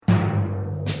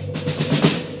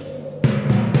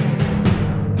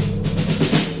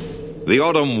The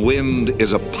autumn wind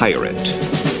is a pirate.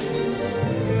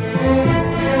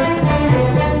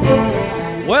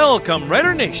 Welcome,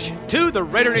 Raider Nation, to the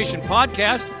Raider Nation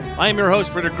podcast. I am your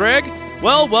host, Raider Greg.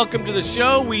 Well, welcome to the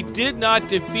show. We did not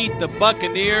defeat the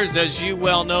Buccaneers, as you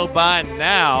well know by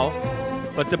now.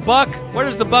 But the Buck, where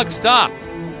does the Buck stop?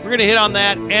 We're going to hit on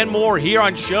that and more here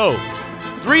on show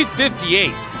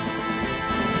 358.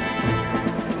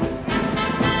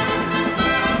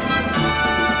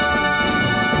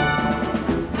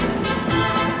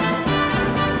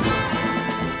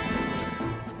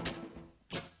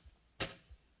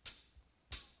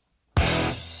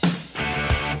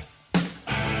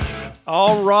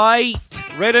 All right,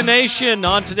 Raider Nation,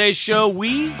 on today's show,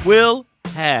 we will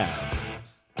have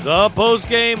the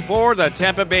postgame for the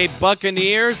Tampa Bay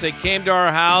Buccaneers. They came to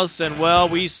our house, and, well,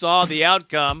 we saw the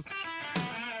outcome.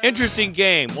 Interesting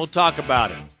game. We'll talk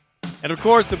about it. And, of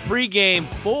course, the pregame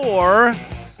for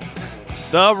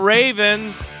the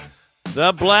Ravens,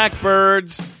 the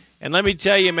Blackbirds. And let me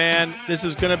tell you, man, this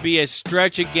is going to be a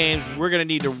stretch of games we're going to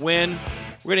need to win.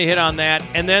 We're going to hit on that.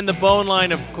 And then the bone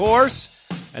line, of course.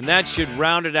 And that should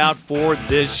round it out for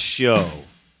this show.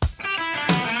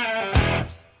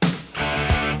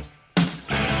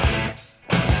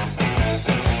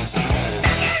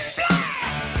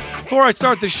 Before I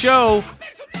start the show,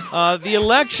 the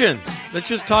elections. Let's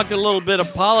just talk a little bit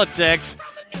of politics.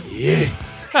 Yeah.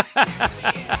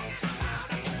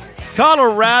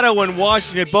 Colorado and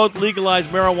Washington both legalized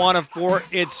marijuana for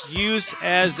its use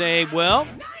as a, well,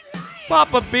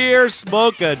 pop a beer,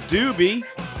 smoke a doobie.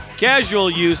 Casual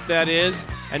use, that is,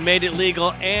 and made it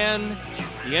legal. And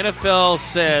the NFL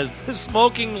says the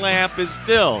smoking lamp is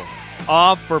still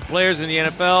off for players in the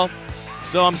NFL.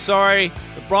 So I'm sorry,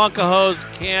 the Broncos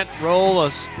can't roll a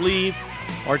spleef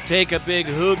or take a big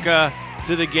hookah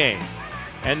to the game.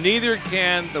 And neither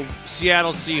can the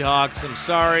Seattle Seahawks. I'm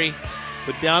sorry,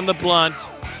 put down the blunt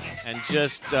and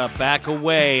just back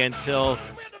away until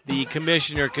the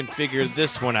commissioner can figure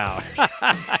this one out.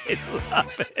 I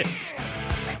love it.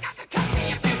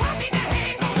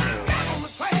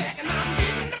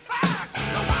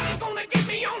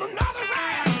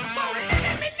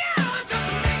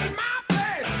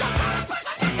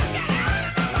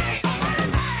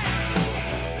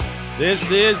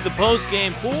 This is the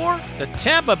postgame for the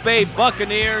Tampa Bay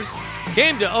Buccaneers.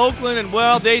 Came to Oakland, and,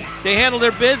 well, they handled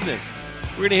their business.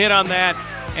 We're going to hit on that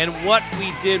and what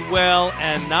we did well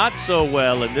and not so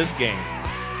well in this game.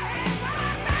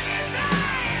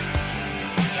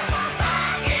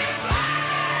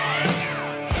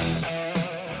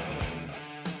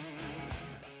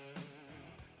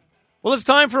 Well, it's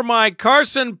time for my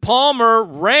Carson Palmer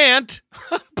rant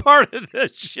part of the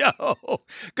show,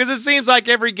 because it seems like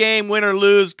every game, win or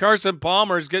lose, Carson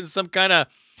Palmer is getting some kind of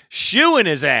shoe in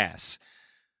his ass.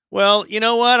 Well, you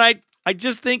know what? I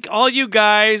just think all you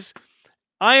guys,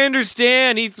 I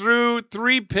understand he threw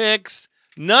 3 picks,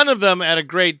 none of them at a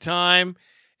great time,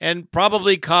 and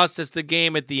probably cost us the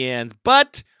game at the end.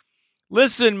 But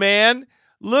listen, man.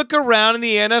 Look around in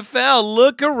the NFL.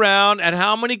 Look around at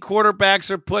how many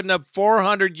quarterbacks are putting up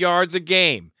 400 yards a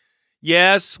game.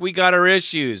 Yes, we got our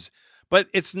issues, but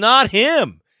it's not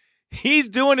him. He's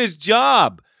doing his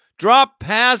job. Drop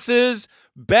passes,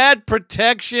 bad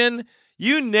protection,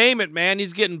 you name it, man.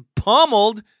 He's getting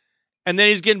pummeled, and then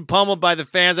he's getting pummeled by the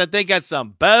fans. I think that's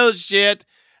some bullshit,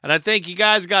 and I think you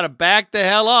guys got to back the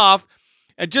hell off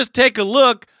and just take a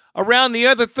look around the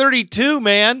other 32,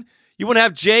 man. You want to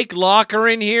have Jake Locker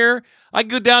in here? I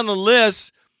go down the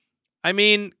list. I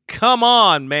mean, come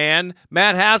on, man.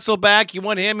 Matt Hasselbeck, you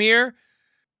want him here?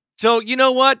 So, you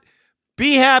know what?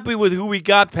 Be happy with who we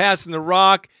got passing the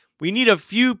rock. We need a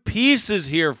few pieces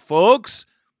here, folks.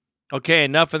 Okay,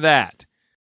 enough of that.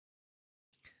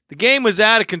 The game was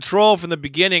out of control from the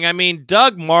beginning. I mean,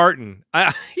 Doug Martin.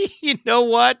 You know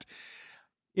what?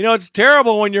 You know, it's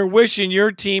terrible when you're wishing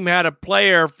your team had a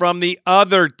player from the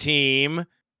other team.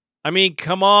 I mean,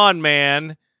 come on,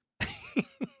 man.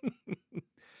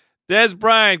 Des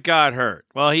Bryant got hurt.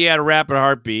 Well, he had a rapid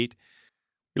heartbeat.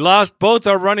 We lost both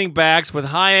our running backs with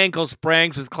high ankle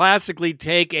sprains, which classically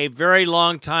take a very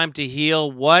long time to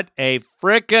heal. What a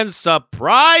frickin'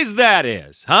 surprise that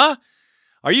is, huh?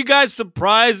 Are you guys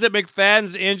surprised that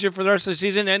McFadden's injured for the rest of the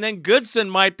season? And then Goodson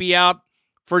might be out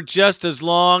for just as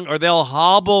long, or they'll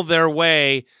hobble their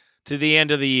way to the end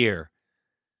of the year.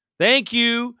 Thank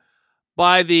you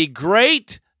by the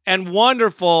great and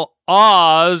wonderful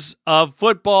Oz of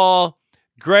football,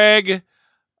 Greg,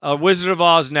 Wizard of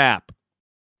Oz Knapp.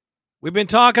 We've been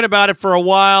talking about it for a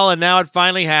while, and now it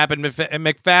finally happened.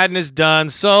 McFadden is done.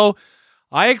 So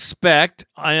I expect,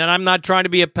 and I'm not trying to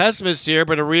be a pessimist here,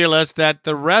 but a realist, that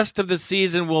the rest of the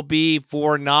season will be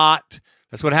for naught.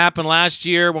 That's what happened last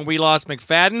year when we lost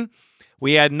McFadden.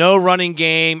 We had no running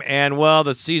game, and, well,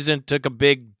 the season took a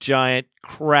big, giant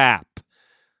crap.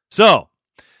 So,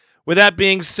 with that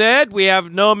being said, we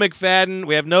have no McFadden.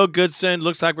 We have no Goodson.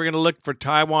 Looks like we're going to look for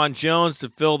Tywan Jones to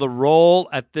fill the role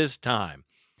at this time.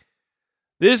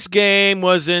 This game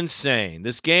was insane.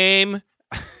 This game,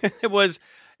 it was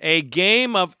a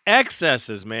game of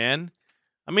excesses, man.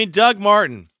 I mean, Doug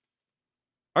Martin,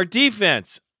 our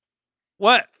defense,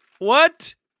 what?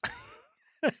 What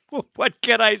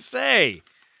can I say?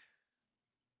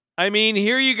 I mean,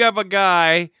 here you have a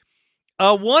guy,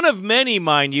 one of many,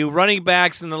 mind you, running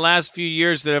backs in the last few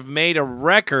years that have made a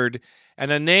record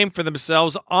and a name for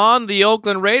themselves on the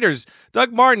Oakland Raiders.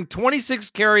 Doug Martin, 26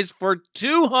 carries for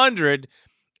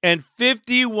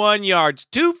 251 yards.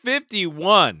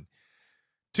 251.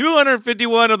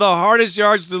 251 of the hardest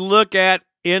yards to look at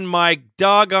in my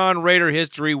doggone Raider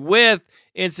history with,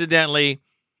 incidentally,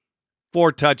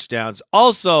 4 touchdowns.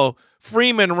 Also,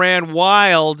 Freeman ran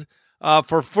wild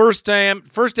for first down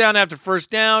after first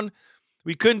down.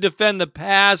 We couldn't defend the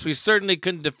pass. We certainly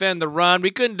couldn't defend the run.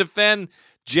 We couldn't defend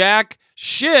jack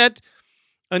shit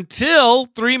until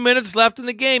 3 minutes left in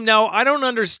the game. Now, I don't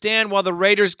understand why the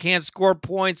Raiders can't score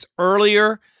points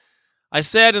earlier. I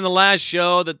said in the last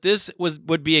show that this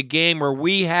would be a game where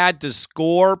we had to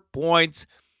score points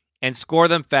and score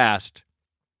them fast.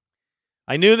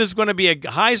 I knew this was going to be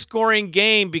a high-scoring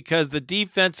game because the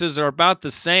defenses are about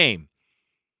the same.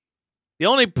 The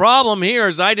only problem here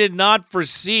is I did not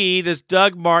foresee this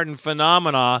Doug Martin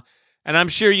phenomena, and I'm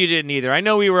sure you didn't either. I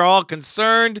know we were all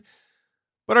concerned,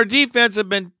 but our defense have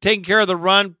been taking care of the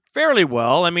run fairly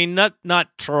well. I mean,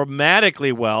 not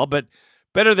dramatically well, but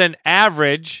better than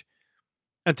average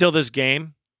until this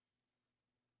game.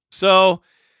 So,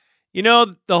 you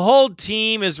know, the whole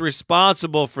team is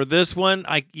responsible for this one.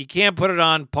 You can't put it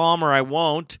on Palmer. I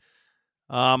won't.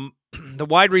 The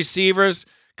wide receivers,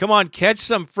 come on, catch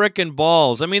some frickin'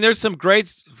 balls. I mean, there's some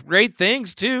great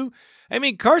things, too. I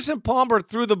mean, Carson Palmer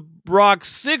threw the rock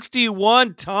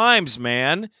 61 times,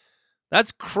 man.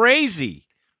 That's crazy.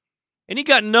 And he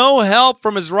got no help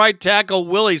from his right tackle,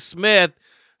 Willie Smith,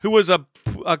 who was a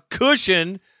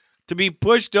cushion to be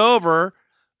pushed over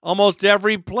almost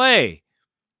every play.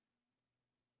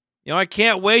 You know, I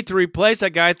can't wait to replace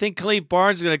that guy. I think Khalif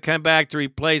Barnes is going to come back to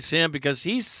replace him because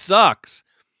he sucks.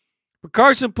 But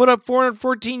Carson put up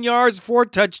 414 yards, 4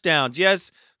 touchdowns.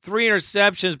 Yes, 3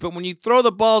 interceptions, but when you throw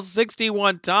the ball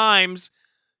 61 times,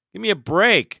 give me a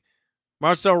break.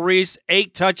 Marcel Reese,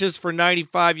 8 touches for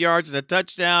 95 yards and a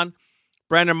touchdown.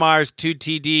 Brandon Myers, 2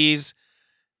 TDs.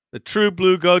 The true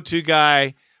blue go-to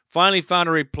guy finally found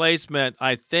a replacement,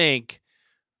 I think,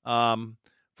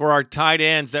 for our tight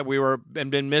ends that we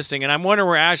been missing. And I'm wondering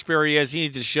where Ashbury is. He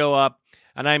needs to show up,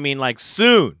 and I mean like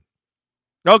soon.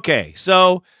 Okay,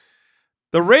 so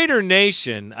the Raider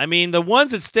Nation, I mean, the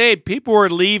ones that stayed, people were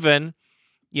leaving,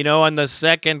 you know, in the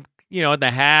second, you know, in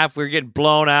the half, we were getting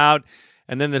blown out.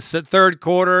 And then the third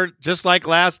quarter, just like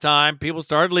last time, people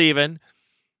started leaving.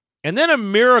 And then a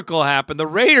miracle happened. The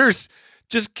Raiders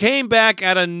just came back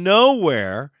out of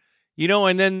nowhere, you know,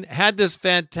 and then had this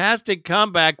fantastic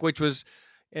comeback, which was,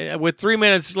 with 3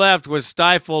 minutes left, was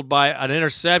stifled by an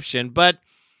interception. But,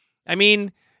 I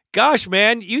mean, gosh,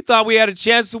 man, you thought we had a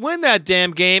chance to win that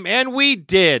damn game, and we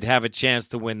did have a chance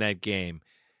to win that game.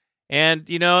 And,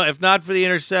 you know, if not for the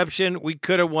interception, we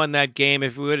could have won that game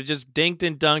if we would have just dinked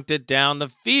and dunked it down the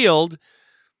field.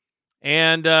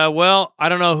 And, well, I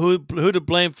don't know who to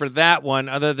blame for that one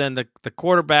other than the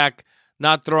quarterback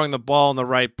not throwing the ball in the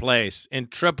right place, in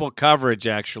triple coverage,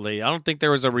 actually. I don't think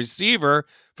there was a receiver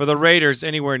for the Raiders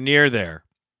anywhere near there.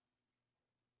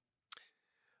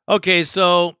 Okay,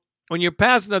 so when you're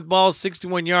passing the ball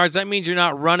 61 yards, that means you're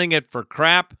not running it for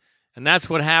crap, and that's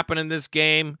what happened in this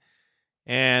game.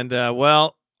 And,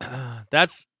 well,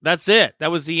 that's it.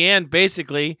 That was the end,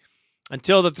 basically,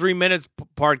 until the 3 minutes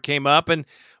part came up. And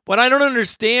what I don't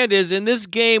understand is, in this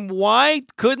game, why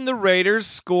couldn't the Raiders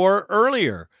score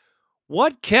earlier?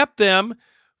 What kept them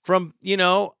from, you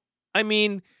know, I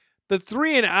mean, the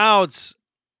 3 and outs,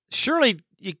 surely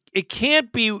it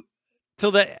can't be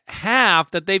till the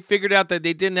half that they figured out that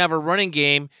they didn't have a running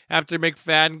game after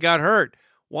McFadden got hurt.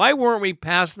 Why weren't we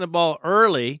passing the ball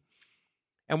early?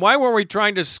 And why weren't we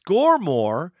trying to score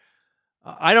more?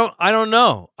 I don't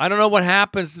know. I don't know what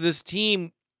happens to this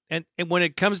team. And when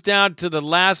it comes down to the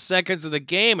last seconds of the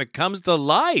game, it comes to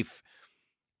life.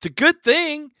 It's a good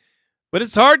thing, but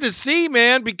it's hard to see,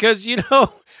 man, because, you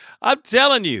know, I'm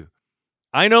telling you,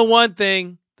 I know one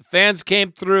thing. The fans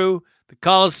came through. The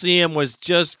Coliseum was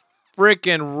just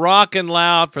freaking rocking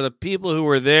loud. For the people who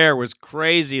were there, it was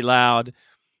crazy loud.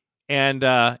 And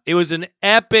it was an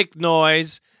epic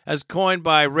noise, as coined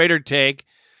by Raider Take.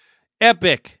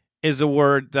 Epic is a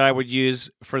word that I would use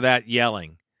for that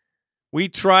yelling. We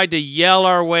tried to yell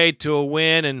our way to a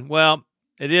win, and, well,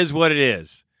 it is what it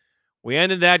is. We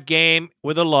ended that game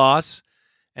with a loss,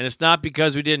 and it's not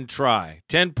because we didn't try.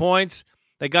 10 points.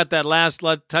 They got that last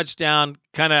touchdown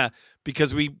kind of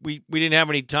because we didn't have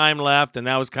any time left, and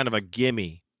that was kind of a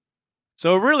gimme.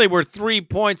 So really we're 3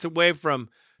 points away from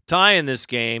tying this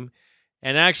game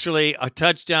and actually a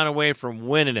touchdown away from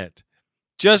winning it.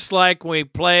 Just like when we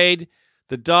played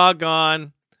the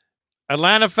doggone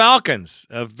Atlanta Falcons,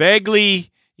 a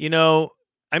vaguely, you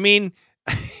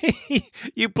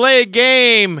play a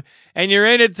game and you're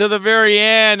in it to the very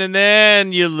end and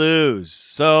then you lose.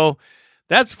 So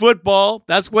that's football.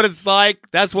 That's what it's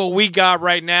like. That's what we got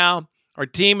right now. Our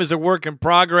team is a work in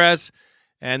progress,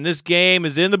 and this game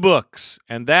is in the books.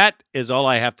 And that is all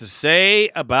I have to say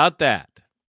about that.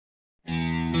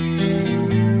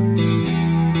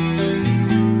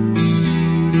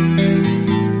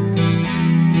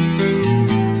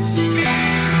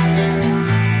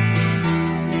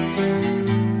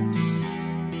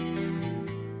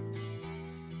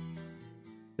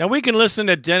 Now, we can listen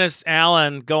to Dennis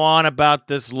Allen go on about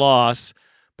this loss,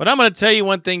 but I'm going to tell you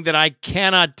one thing that I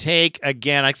cannot take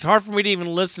again. It's hard for me to even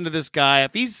listen to this guy.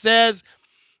 If he says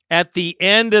at the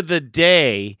end of the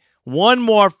day one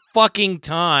more fucking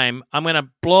time, I'm going to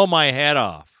blow my head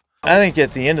off. I think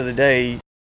at the end of the day,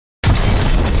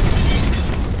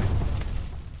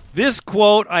 this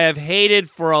quote I have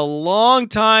hated for a long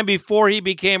time before he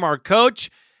became our coach,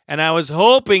 and I was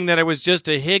hoping that it was just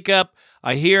a hiccup,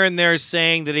 a here and there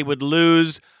saying that he would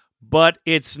lose, but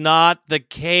it's not the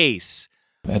case.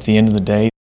 At the end of the day,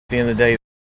 at the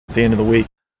end of the week.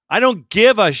 I don't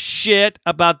give a shit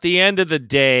about the end of the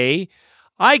day.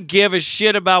 I give a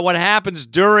shit about what happens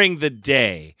during the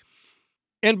day.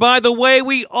 And by the way,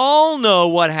 we all know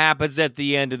what happens at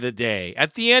the end of the day.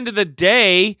 At the end of the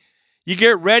day, you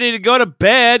get ready to go to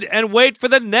bed and wait for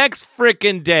the next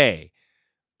frickin' day.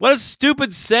 What a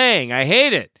stupid saying. I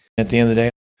hate it. At the end of the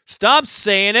day. Stop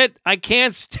saying it. I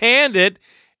can't stand it.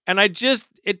 And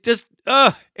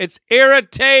it's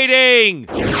irritating.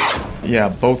 Yeah,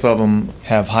 both of them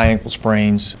have high ankle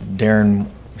sprains. Darren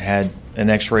had an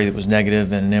x-ray that was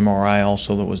negative and an MRI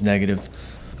also that was negative.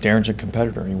 Darren's a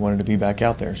competitor. He wanted to be back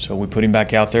out there. So we put him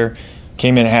back out there,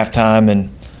 came in at halftime, and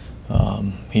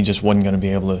he just wasn't going to be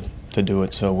able to do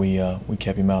it. So we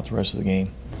kept him out the rest of the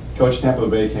game. Coach, Tampa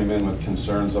Bay came in with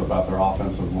concerns about their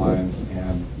offensive line,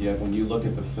 and yet when you look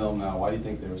at the film now, why do you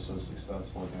think they were so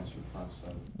successful against your front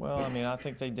seven? Well, I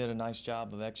think they did a nice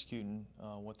job of executing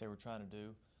what they were trying to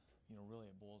do. Really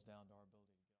it boils down to our ability.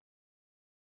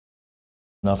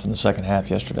 Enough in the second half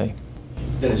yesterday.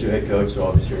 Dennis, your head coach, so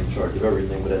obviously you're in charge of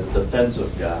everything, but as a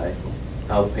defensive guy,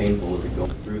 how painful is it going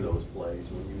through those plays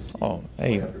when you see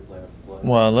play after play after play?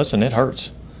 Well, listen, it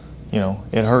hurts.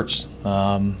 It hurts.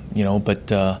 But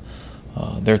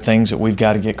there are things that we've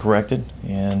got to get corrected.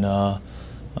 And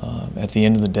at the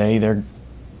end of the day,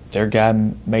 their guy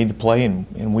made the play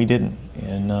and we didn't.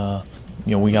 And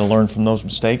we got to learn from those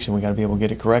mistakes and we got to be able to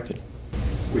get it corrected.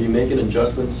 Were you making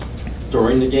adjustments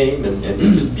during the game and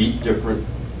you just beat different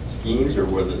schemes, or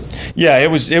was it? Yeah, it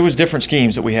was different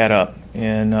schemes that we had up,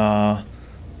 and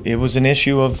it was an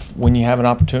issue of when you have an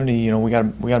opportunity. We got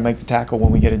to make the tackle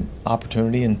when we get an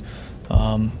opportunity, and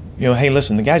hey,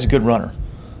 listen, the guy's a good runner,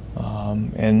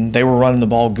 and they were running the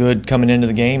ball good coming into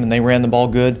the game, and they ran the ball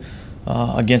good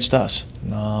against us.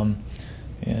 The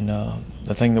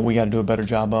thing that we got to do a better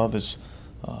job of is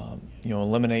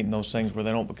eliminating those things where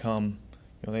they don't become.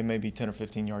 They may be 10 or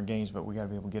 15 yard gains, but we got to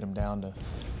be able to get them down to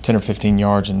 10 or 15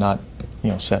 yards and not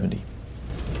 70.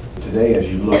 Today, as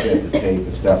you look at the tape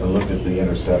and stuff and looked at the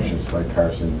interceptions by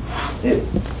Carson, did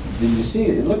you see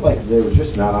it? It looked like they were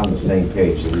just not on the same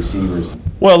page, the receivers.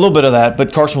 Well, a little bit of that,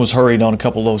 but Carson was hurried on a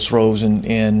couple of those throws,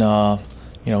 and I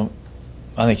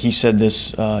think he said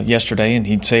this yesterday, and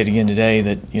he'd say it again today,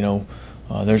 that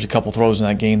there's a couple throws in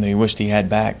that game that he wished he had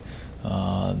back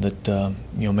that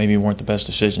maybe weren't the best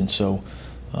decisions. So.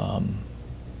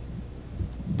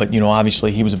 But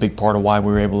obviously he was a big part of why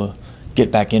we were able to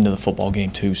get back into the football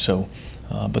game too. So,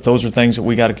 but those are things that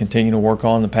we got to continue to work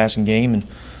on in the passing game,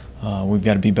 and we've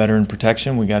got to be better in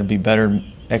protection. We got to be better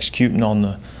executing on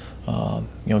the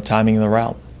timing of the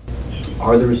route.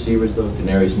 Are the receivers, though,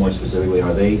 Canaries more specifically,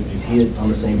 is he on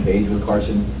the same page with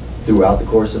Carson throughout the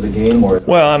course of the game? Or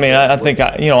well, I think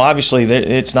obviously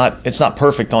it's not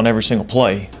perfect on every single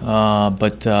play,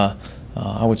 but.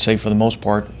 I would say for the most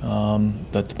part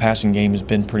that the passing game has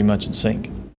been pretty much in sync.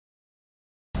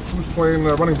 Who's playing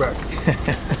running back?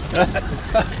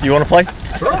 You want to play?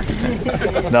 Sure.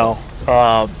 No.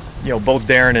 Both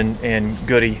Darren and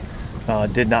Goody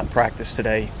did not practice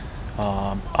today.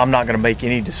 I'm not going to make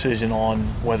any decision on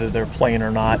whether they're playing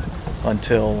or not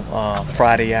until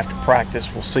Friday after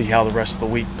practice. We'll see how the rest of the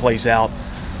week plays out.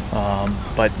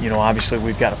 But obviously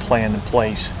we've got a plan in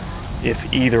place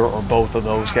if either or both of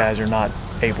those guys are not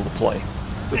able to play.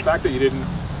 The fact that you didn't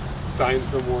sign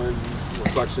someone,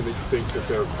 reflection that you think that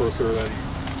they're closer than?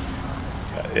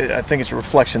 I think it's a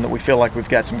reflection that we feel like we've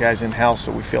got some guys in-house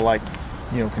that we feel like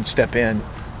can step in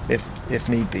if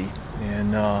need be.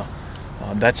 And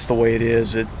that's the way it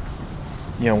is at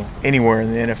anywhere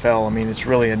in the NFL. I mean, it's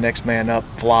really a next man up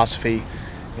philosophy,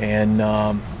 and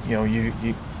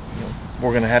we're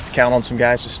going to have to count on some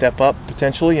guys to step up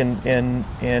potentially and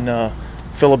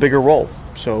fill a bigger role.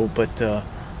 So, but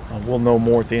we'll know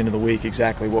more at the end of the week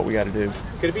exactly what we got to do.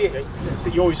 Could it be? So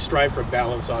you always strive for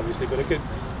balance, obviously, but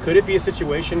could it be a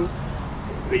situation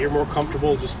that you're more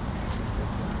comfortable just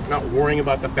not worrying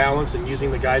about the balance and using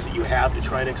the guys that you have to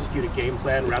try and execute a game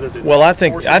plan rather than? Well, I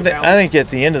think at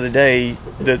the end of the day,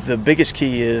 the biggest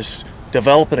key is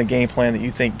developing a game plan that you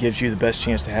think gives you the best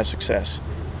chance to have success.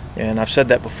 And I've said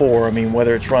that before. I mean,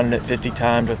 whether it's running it 50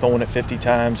 times or throwing it 50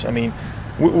 times, I mean,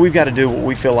 we've got to do what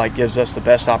we feel like gives us the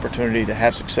best opportunity to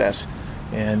have success.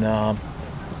 And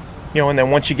and then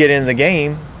once you get into the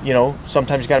game,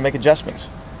 sometimes you got to make adjustments.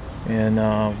 And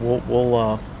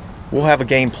we'll have a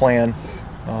game plan,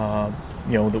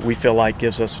 that we feel like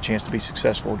gives us a chance to be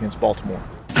successful against Baltimore.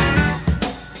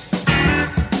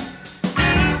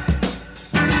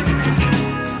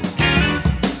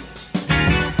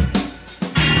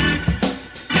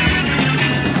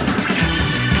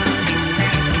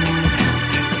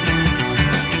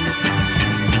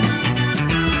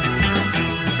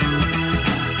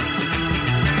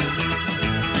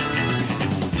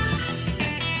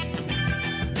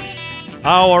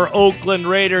 Our Oakland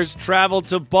Raiders travel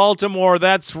to Baltimore.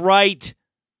 That's right.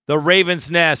 The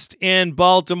Ravens' Nest in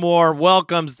Baltimore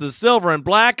welcomes the Silver and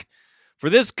Black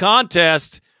for this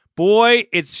contest. Boy,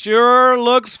 it sure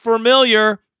looks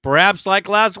familiar. Perhaps like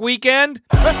last weekend.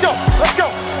 Let's go, let's go,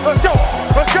 let's go,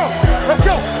 let's go, let's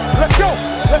go, let's go,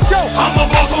 let's go. I'm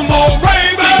a Baltimore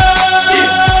Raven.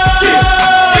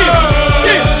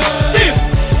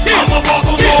 I'm a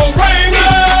Baltimore Raven.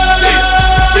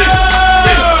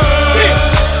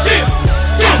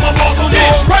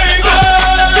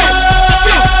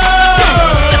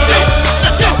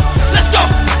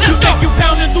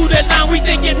 We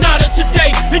thinking not of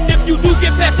today. And if you do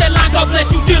get past that line, God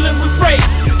bless you dealing with Ray.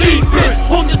 Defense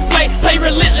on display, play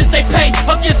relentless, they pay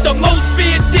against the most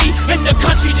feared D in the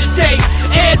country today.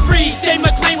 Ed Reed, Jay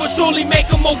McClain will surely make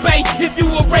them obey. If you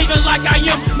a Raven like I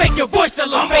am, make your voice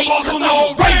elevate. I'm a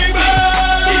Baltimore Raven.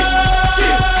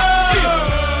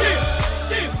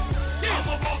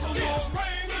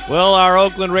 Well, our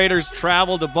Oakland Raiders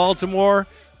travel to Baltimore.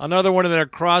 Another one of their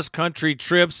cross-country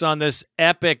trips on this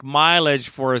epic mileage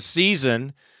for a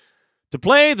season to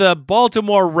play the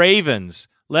Baltimore Ravens,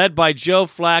 led by Joe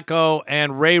Flacco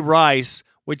and Ray Rice,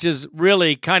 which is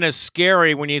really kind of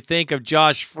scary when you think of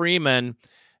Josh Freeman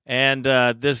and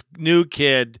this new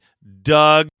kid,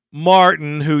 Doug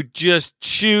Martin, who just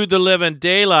chewed the living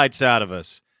daylights out of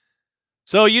us.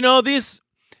 So,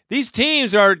 these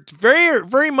teams are very,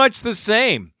 very much the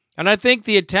same. And I think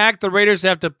the attack the Raiders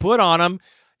have to put on them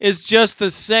is just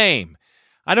the same.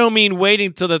 I don't mean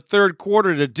waiting till the third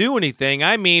quarter to do anything.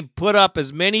 I mean put up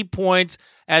as many points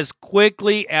as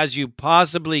quickly as you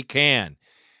possibly can.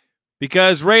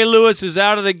 Because Ray Lewis is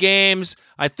out of the games.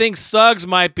 I think Suggs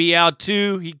might be out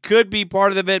too. He could be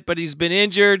part of it, but he's been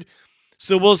injured.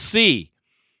 So we'll see.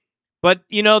 But,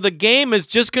 the game is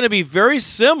just going to be very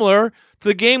similar to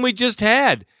the game we just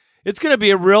had. It's going to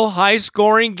be a real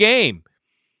high-scoring game.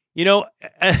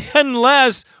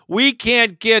 Unless we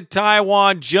can't get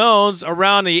Tywan Jones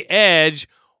around the edge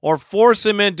or force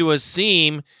him into a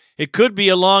seam, it could be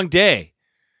a long day.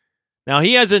 Now,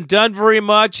 he hasn't done very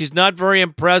much. He's not very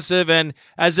impressive. And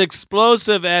as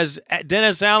explosive as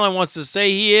Dennis Allen wants to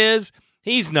say he is,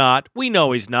 he's not. We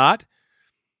know he's not.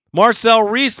 Marcel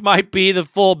Reese might be the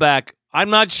fullback. I'm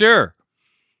not sure.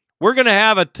 We're going to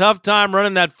have a tough time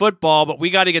running that football, but we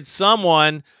got to get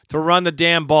someone to run the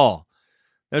damn ball.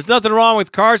 There's nothing wrong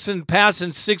with Carson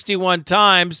passing 61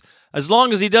 times as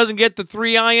long as he doesn't get the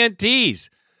 3 INTs.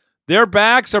 Their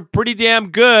backs are pretty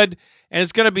damn good, and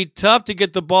it's going to be tough to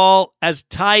get the ball as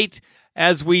tight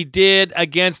as we did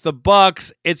against the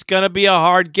Bucs. It's going to be a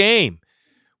hard game.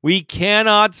 We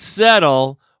cannot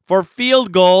settle for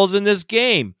field goals in this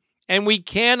game. and we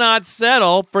cannot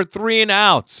settle for 3 and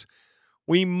outs.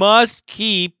 We must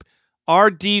keep our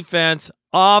defense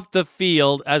off the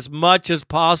field as much as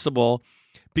possible,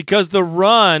 because the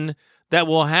run that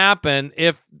will happen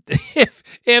if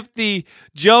the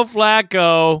Joe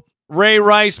Flacco, Ray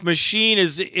Rice machine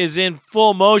is in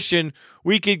full motion,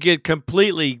 we could get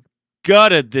completely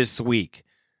gutted this week.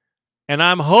 And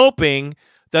I'm hoping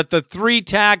that the 3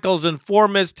 tackles and 4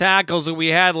 missed tackles that we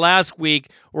had last week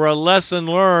were a lesson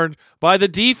learned by the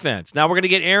defense. Now we're going to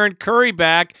get Aaron Curry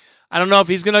back. I don't know if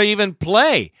he's going to even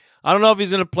play. I don't know if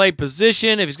he's going to play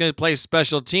position, if he's going to play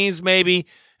special teams maybe.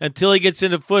 Until he gets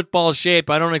into football shape,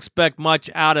 I don't expect much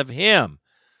out of him.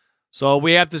 So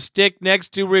we have to stick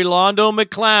next to Rolando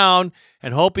McClown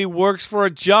and hope he works for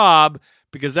a job,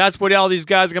 because that's what all these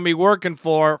guys are going to be working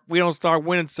for if we don't start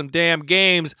winning some damn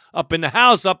games up in the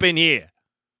house up in here.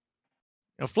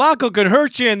 Now, Flacco can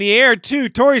hurt you in the air, too.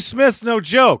 Torrey Smith's no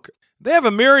joke. They have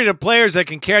a myriad of players that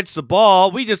can catch the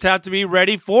ball. We just have to be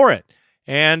ready for it.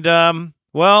 And,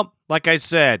 well, like I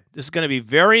said, this is going to be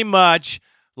very much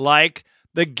like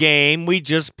the game we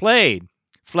just played.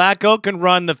 Flacco can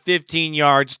run the 15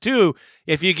 yards, too,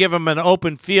 if you give him an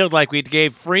open field like we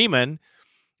gave Freeman.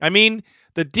 I mean,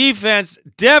 the defense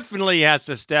definitely has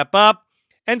to step up,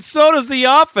 and so does the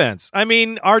offense. I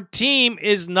mean, our team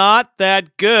is not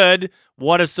that good.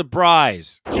 What a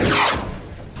surprise.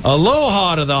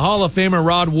 Aloha to the Hall of Famer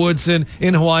Rod Woodson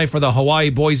in Hawaii for the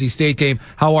Hawaii-Boise State game.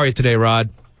 How are you today, Rod?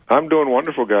 I'm doing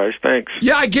wonderful, guys. Thanks.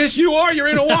 Yeah, I guess you are. You're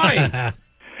in Hawaii.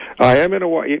 I am in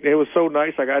Hawaii. It was so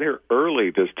nice. I got here early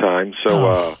this time.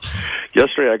 So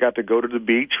yesterday I got to go to the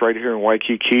beach right here in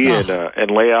Waikiki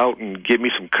and lay out and give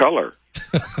me some color.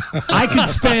 I could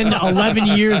spend 11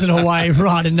 years in Hawaii,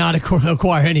 Rod, and not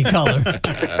acquire any color.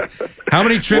 How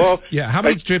many trips? Well, how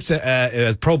many trips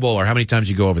as Pro Bowler? How many times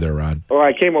you go over there, Rod? Oh,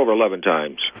 I came over 11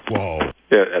 times. Whoa!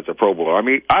 Yeah, as a Pro Bowler. I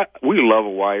mean, we love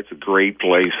Hawaii. It's a great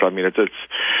place. I mean, it's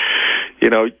you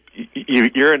know,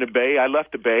 you're in the Bay. I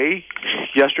left the Bay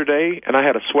yesterday, and I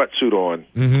had a sweatsuit on,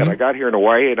 and I got here in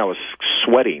Hawaii, and I was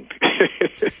sweating.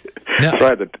 No. So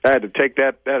I had to take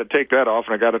that off,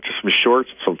 and I got into some shorts,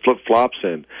 some flip flops,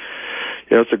 and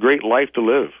it's a great life to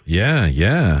live.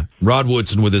 Yeah. Rod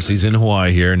Woodson with us. He's in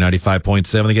Hawaii here,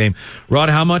 95.7 the game. Rod,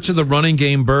 how much of the running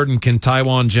game burden can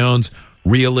Taiwan Jones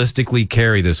realistically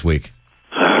carry this week?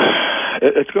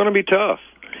 It's going to be tough.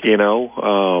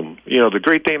 The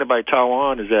great thing about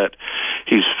Taiwan is that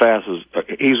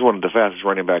he's one of the fastest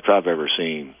running backs I've ever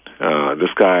seen. This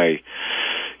guy,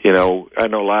 I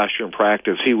know last year in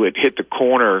practice he would hit the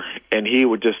corner and he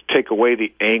would just take away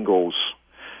the angles,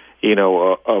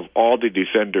 of all the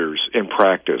defenders in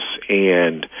practice.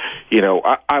 And,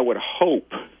 I would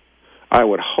hope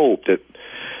that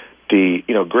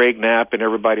Greg Knapp and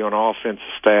everybody on offensive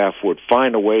staff would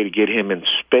find a way to get him in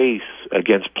space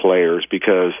against players,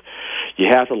 because you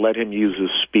have to let him use his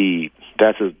speed.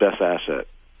 That's his best asset.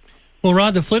 Well,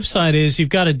 Rod, the flip side is you've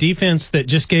got a defense that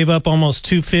just gave up almost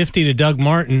 250 to Doug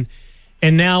Martin,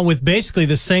 and now with basically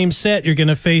the same set, you're going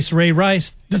to face Ray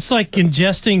Rice. It's like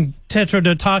ingesting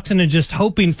tetrodotoxin and just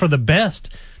hoping for the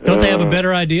best. Don't they have a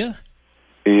better idea?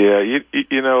 Yeah,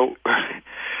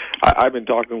 I've been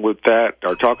talking about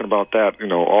that,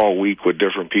 all week with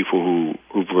different people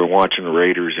who've been watching the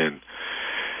Raiders, and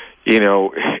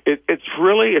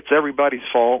it's everybody's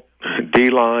fault.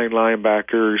 D-line,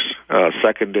 linebackers,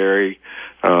 secondary.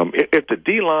 If the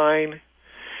D-line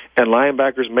and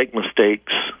linebackers make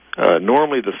mistakes,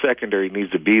 normally the secondary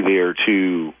needs to be there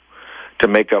to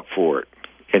make up for it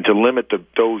and to limit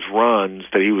those runs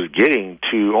that he was getting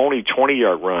to only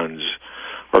 20-yard runs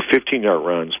or 15-yard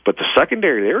runs. But the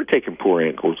secondary, they were taking poor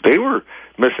angles. They were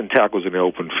missing tackles in the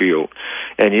open field.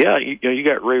 And, you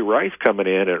got Ray Rice coming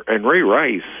in, and Ray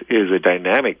Rice is a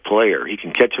dynamic player. He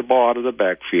can catch a ball out of the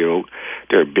backfield.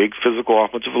 They're a big physical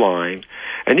offensive line.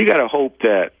 And you got to hope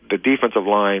that the defensive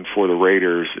line for the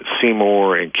Raiders,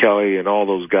 Seymour and Kelly and all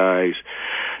those guys,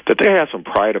 that they have some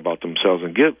pride about themselves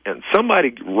and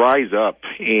somebody rise up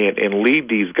and lead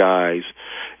these guys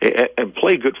and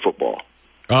play good football.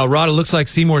 Rod, it looks like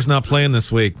Seymour's not playing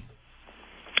this week.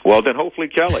 Well, then hopefully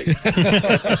Kelly.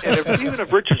 And even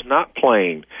if Richard's not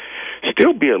playing,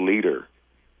 still be a leader.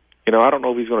 I don't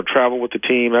know if he's going to travel with the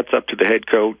team. That's up to the head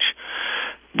coach.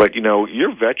 But,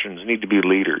 your veterans need to be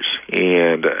leaders.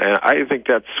 And I think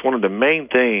that's one of the main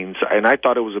things, and I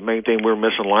thought it was the main thing we were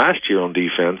missing last year on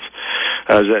defense,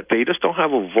 is that they just don't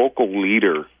have a vocal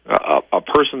leader, a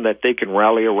person that they can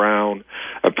rally around,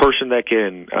 a person that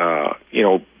can,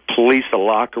 police the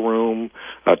locker room,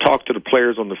 talk to the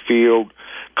players on the field.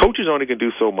 Coaches only can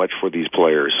do so much for these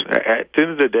players. At the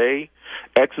end of the day,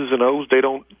 X's and O's, they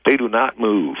do not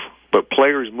move. but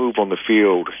players move on the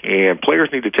field, and players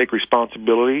need to take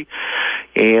responsibility.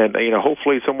 And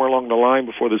hopefully somewhere along the line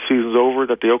before the season's over,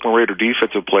 that the Oakland Raider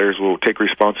defensive players will take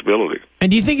responsibility.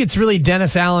 And do you think it's really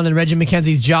Dennis Allen and Reggie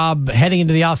McKenzie's job heading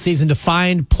into the offseason to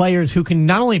find players who can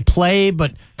not only play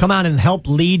but come out and help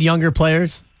lead younger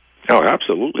players? Oh,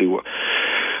 absolutely.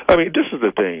 I mean, this is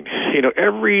the thing.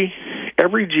 Every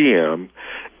GM,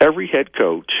 every head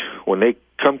coach, when they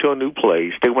come to a new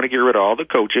place, they want to get rid of all the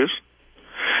coaches.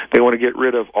 They want to get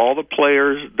rid of all the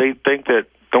players they think that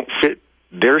don't fit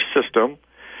their system.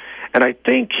 And I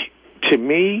think, to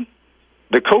me,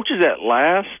 the coaches that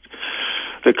last,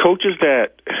 the coaches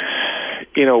that,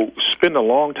 spend a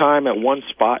long time at one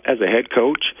spot as a head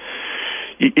coach,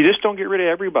 you just don't get rid of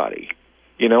everybody.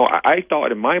 I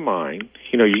thought in my mind,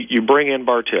 you bring in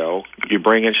Bartell, you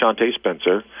bring in Shante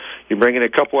Spencer, you bring in a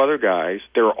couple other guys.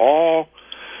 They were all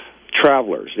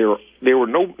travelers.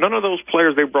 None of those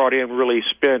players they brought in really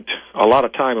spent a lot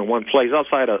of time in one place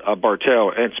outside of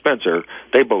Bartell and Spencer.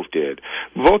 They both did.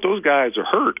 Both those guys are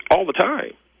hurt all the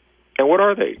time. And what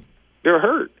are they? They're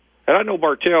hurt. And I know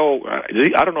Bartell,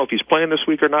 I don't know if he's playing this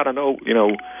week or not. I know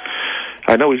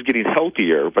he's getting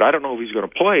healthier, but I don't know if he's going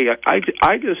to play.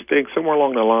 I just think somewhere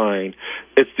along the line,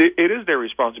 it is their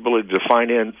responsibility to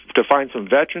find some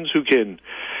veterans who can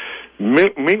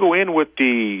mingle in with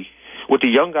the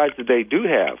young guys that they do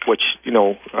have, which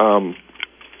and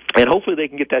hopefully they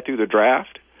can get that through the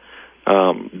draft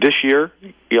this year.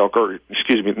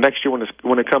 Next year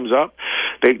when it comes up,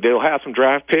 they'll have some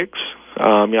draft picks.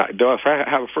 They'll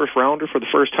have a first rounder for the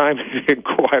first time in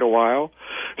quite a while.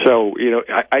 So,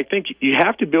 I think you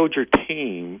have to build your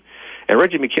team, and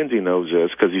Reggie McKenzie knows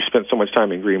this because he spent so much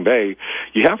time in Green Bay.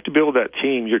 You have to build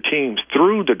your teams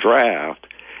through the draft,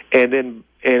 and then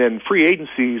free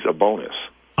agency is a bonus.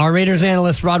 Our Raiders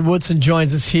analyst, Rod Woodson,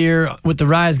 joins us here with the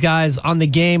Rise Guys on the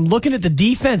game. Looking at the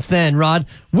defense then, Rod,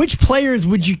 which players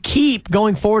would you keep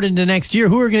going forward into next year?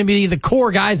 Who are going to be the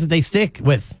core guys that they stick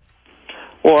with?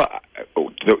 Well,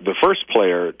 the first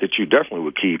player that you definitely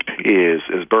would keep is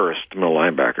Burris, the middle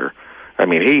linebacker. I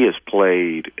mean, he has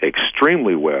played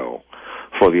extremely well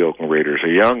for the Oakland Raiders. A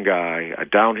young guy, a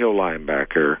downhill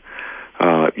linebacker.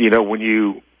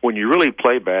 When you really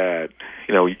play bad,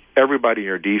 everybody in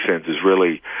your defense is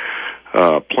really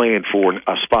playing for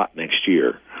a spot next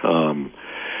year.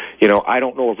 I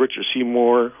don't know if Richard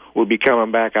Seymour will be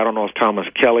coming back. I don't know if Thomas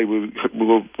Kelly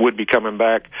would be coming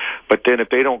back. But then if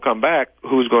they don't come back,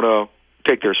 who's going to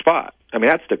take their spot? I mean,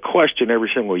 that's the question every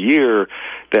single year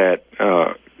that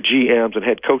GMs and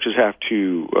head coaches have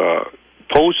to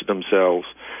pose to themselves.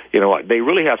 They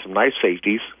really have some nice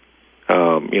safeties,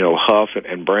 Huff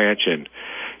and Branch, and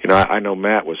I know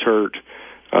Matt was hurt.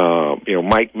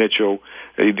 Mike Mitchell.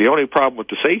 The only problem with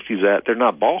the safeties is that they're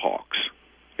not ball hawks.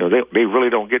 They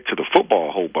really don't get to the football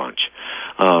a whole bunch.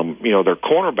 Their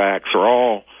cornerbacks are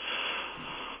all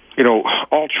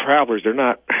travelers. They're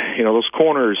not, those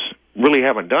corners really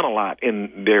haven't done a lot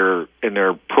in their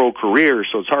pro careers,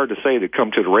 so it's hard to say that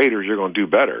come to the Raiders you're going to do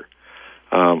better.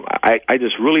 I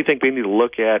just really think they need to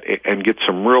look at it and get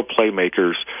some real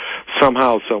playmakers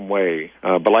somehow, some way.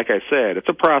 But like I said, it's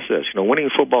a process. Winning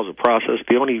football is a process.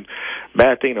 The only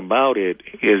bad thing about it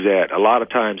is that a lot of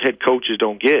times head coaches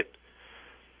don't get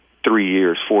 3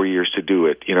 years, 4 years to do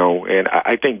it, and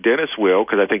I think Dennis will,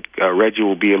 because I think Reggie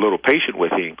will be a little patient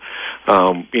with him,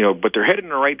 but they're headed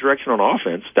in the right direction on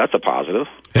offense. That's a positive.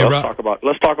 Hey, let's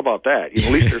talk about that.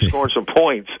 At least they're scoring some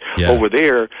points over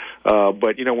there,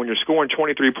 but when you're scoring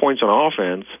 23 points on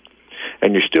offense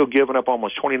and you're still giving up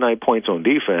almost 29 points on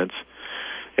defense,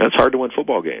 it's hard to win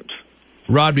football games.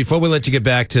 Rod, before we let you get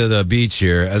back to the beach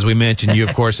here, as we mentioned, you,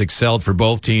 of course, excelled for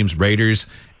both teams, Raiders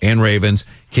and Ravens.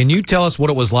 Can you tell us what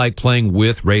it was like playing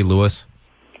with Ray Lewis?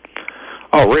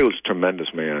 Oh, Ray was a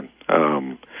tremendous man.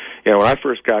 When I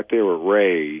first got there with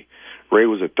Ray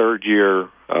was a third-year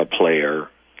player,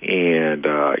 and,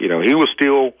 he was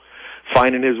still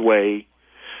finding his way.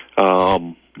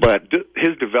 But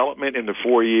his development in the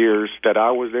 4 years that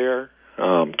I was there,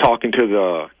 talking to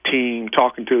the team,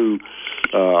 talking to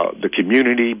the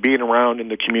community, being around in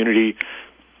the community,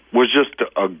 was just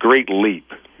a great leap.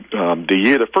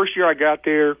 The first year I got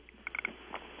there,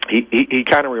 he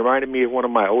kind of reminded me of one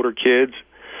of my older kids,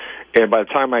 and by the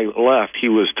time I left, he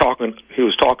was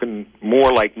talking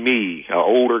more like me, an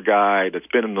older guy that's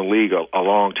been in the league a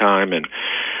long time, and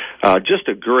just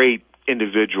a great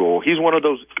individual. He's one of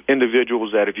those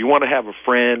individuals that if you want to have a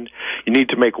friend, you need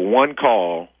to make one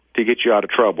call to get you out of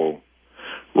trouble.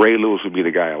 Ray Lewis would be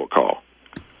the guy I would call.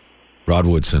 Rod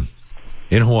Woodson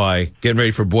in Hawaii, getting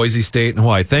ready for Boise State in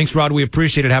Hawaii. Thanks, Rod. We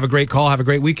appreciate it. Have a great call. Have a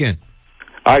great weekend.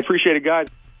 I appreciate it, guys.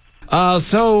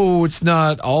 So it's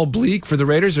not all bleak for the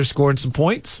Raiders. They're scoring some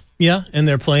points. Yeah, and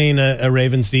they're playing a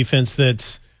Ravens defense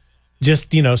that's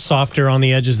just, softer on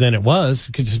the edges than it was,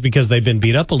 just because they've been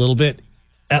beat up a little bit.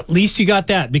 At least you got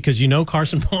that, because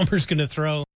Carson Palmer's going to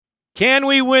throw. Can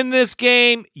we win this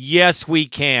game? Yes, we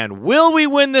can. Will we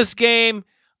win this game?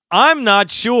 I'm not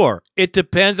sure. It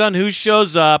depends on who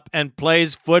shows up and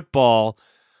plays football.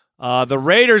 The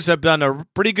Raiders have done a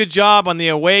pretty good job on the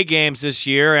away games this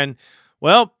year, and,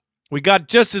 well, we got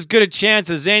just as good a chance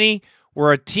as any.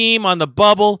 We're a team on the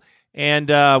bubble,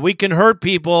 and we can hurt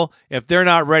people if they're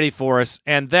not ready for us,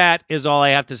 and that is all I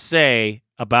have to say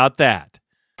about that.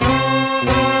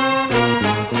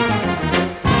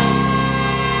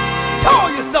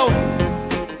 Told you so.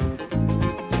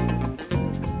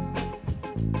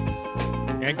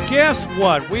 And guess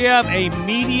what? We have a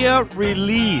media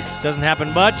release. Doesn't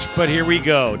happen much, but here we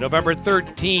go. November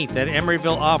 13th at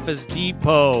Emeryville Office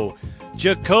Depot.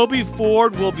 Jacoby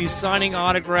Ford will be signing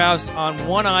autographs on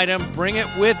one item. Bring it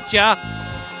with ya.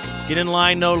 Get in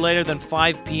line no later than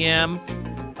 5 p.m.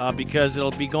 Because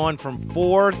it'll be going from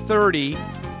 4:30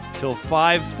 till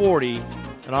 5:40.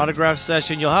 An autograph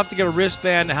session. You'll have to get a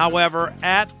wristband, however,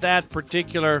 at that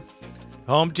particular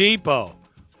Home Depot.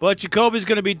 But Jacoby's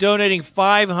going to be donating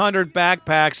 500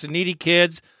 backpacks to needy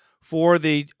kids for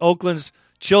the Oakland's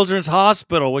Children's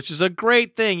Hospital, which is a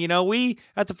great thing. We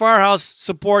at the Firehouse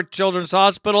support Children's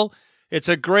Hospital. It's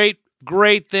a great,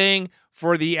 great thing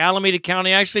for the Alameda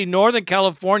County, actually Northern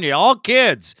California. All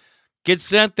kids get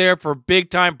sent there for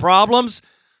big-time problems.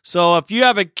 So if you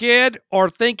have a kid or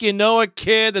think you know a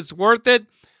kid that's worth it,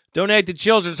 donate to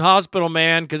Children's Hospital,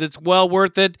 man, because it's well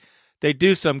worth it. They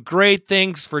do some great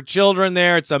things for children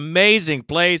there. It's an amazing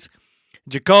place.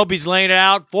 Jacoby's laying it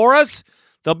out for us.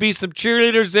 There'll be some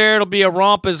cheerleaders there. It'll be a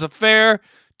rompous affair.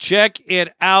 Check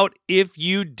it out if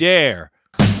you dare.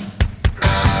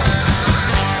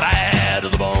 Bad to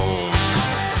the bone.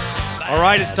 All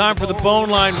right, it's time for the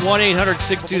Bone Line.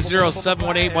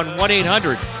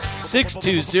 1-800-620-7181.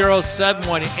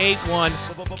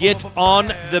 1-800-620-7181. Get on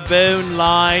the Bone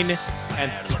Line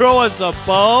and throw us a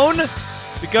bone,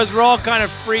 because we're all kind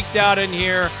of freaked out in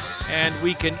here, and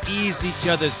we can ease each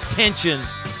other's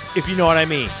tensions, if you know what I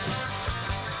mean.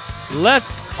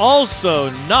 Let's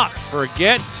also not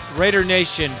forget Raider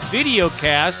Nation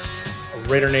Videocast,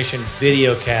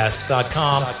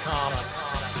 RaiderNationVideocast.com.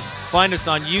 Find us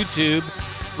on YouTube.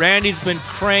 Randy's been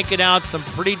cranking out some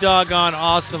pretty doggone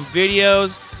awesome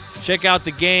videos. Check out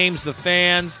the games, the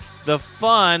fans, the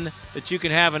fun that you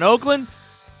can have in Oakland.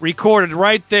 Recorded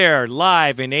right there,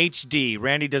 live in HD.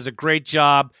 Randy does a great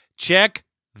job. Check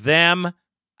them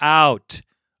out.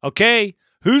 Okay,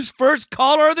 who's first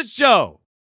caller of the show?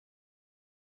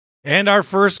 And our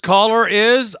first caller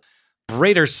is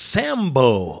Raider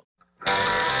Sambo.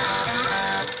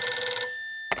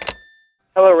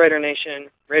 Hello, Raider Nation.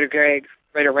 Raider Greg,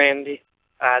 Raider Randy.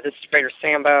 This is Raider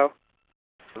Sambo.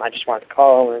 I just wanted to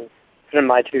call and put in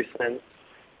my 2 cents.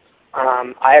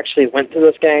 I actually went to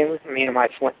this game. Me and my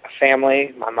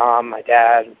family, my mom, my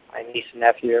dad, my niece and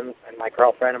nephew, and my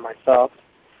girlfriend and myself.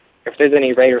 If there's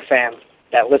any Raider fans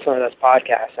that listen to this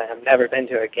podcast and have never been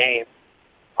to a game,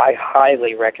 I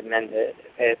highly recommend it.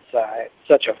 It's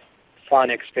such a fun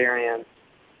experience,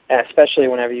 and especially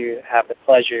whenever you have the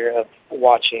pleasure of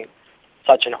watching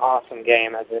such an awesome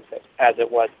game as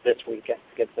it was this weekend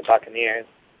against the Buccaneers.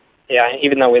 Yeah, and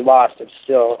even though we lost, it's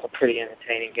still a pretty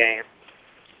entertaining game.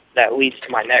 That leads to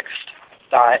my next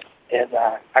thought is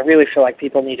I really feel like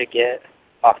people need to get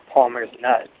off Palmer's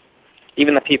nuts.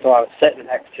 Even the people I was sitting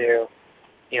next to,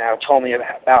 told me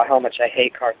about how much I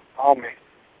hate Carson Palmer.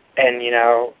 And,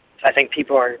 I think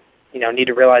people need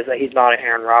to realize that he's not an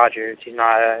Aaron Rodgers. He's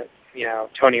not a,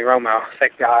 Tony Romo,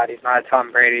 thank God. He's not a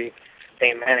Tom Brady,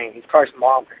 Peyton Manning. He's Carson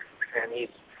Palmer. And he's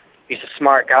a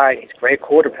smart guy. He's a great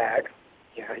quarterback.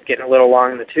 He's getting a little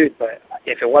long in the tooth, but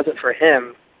if it wasn't for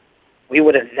him, we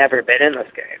would have never been in this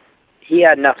game. He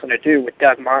had nothing to do with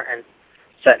Doug Martin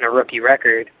setting a rookie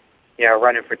record,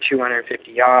 running for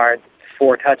 250 yards,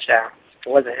 4 touchdowns. It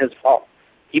wasn't his fault.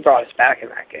 He brought us back in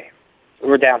that game. We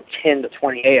were down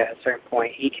 10-28 at a certain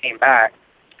point. He came back,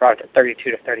 brought it to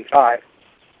 32-35.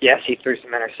 Yes, he threw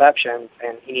some interceptions,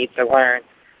 and he needs to learn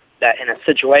that in a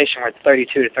situation where it's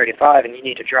 32-35 and you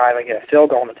need to drive and get a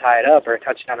field goal to tie it up or a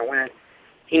touchdown to win,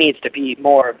 he needs to be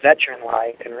more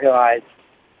veteran-like and realize,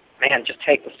 man, just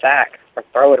take the sack or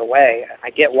throw it away. I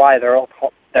get why there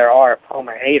are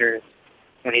Palmer haters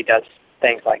when he does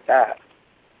things like that,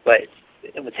 but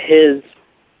it was his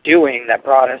doing that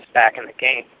brought us back in the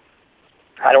game.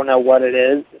 I don't know what it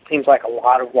is. It seems like a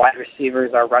lot of wide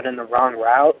receivers are running the wrong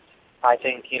routes, I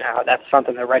think, that's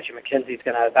something that Reggie McKenzie's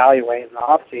going to evaluate in the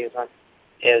offseason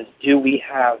is, do we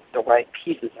have the right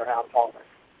pieces around Palmer?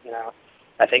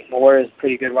 I think Moore is a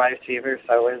pretty good wide receiver,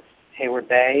 so is Hayward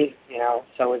Bay,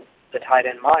 so is the tight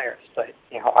end Myers. But,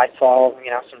 I saw,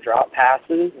 some drop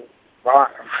passes.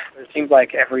 It seems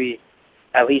like at least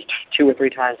 2 or 3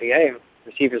 times a game,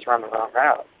 receivers run the wrong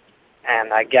route.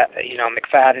 And I get that,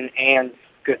 McFadden and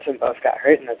Goodson both got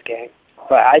hurt in this game.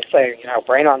 But I'd say,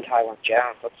 bring on Taiwan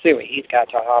Jones. Let's see what he's got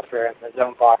to offer in the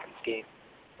zone blocking scheme.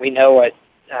 We know what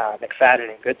McFadden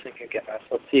and Goodson can give us.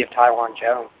 Let's see if Taiwan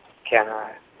Jones can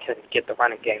get the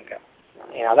running game going.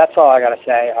 That's all I got to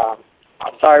say.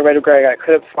 I'm sorry, Raider Greg, I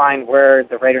couldn't find where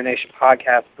the Raider Nation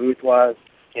podcast booth was,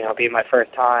 being my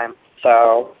first time.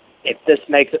 So if this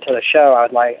makes it to the show, I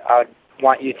would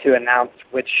want you to announce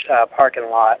which parking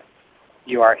lot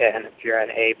you are in, if you're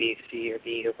in A, B, C, or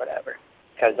D, or whatever.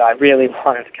 Because I really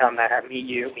wanted to come there, meet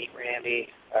you, meet Randy,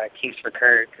 Kings for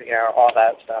Kirk, all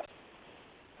that stuff.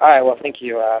 All right, well, thank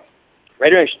you.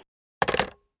 Raider Nation.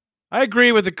 I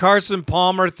agree with the Carson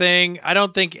Palmer thing. I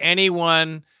don't think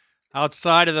anyone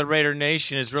outside of the Raider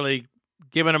Nation is really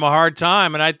giving him a hard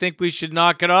time, and I think we should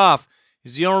knock it off.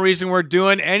 It's the only reason we're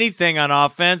doing anything on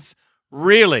offense,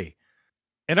 really.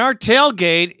 And our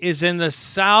tailgate is in the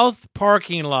south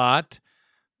parking lot.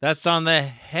 That's on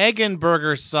the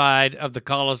Hagenberger side of the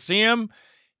Coliseum,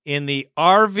 in the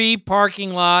RV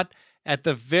parking lot at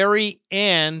the very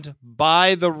end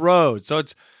by the road. So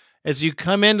it's as you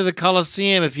come into the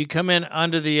Coliseum, if you come in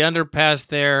under the underpass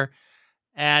there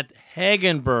at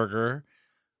Hagenberger,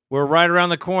 we're right around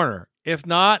the corner. If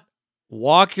not,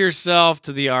 walk yourself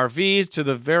to the RVs, to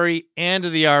the very end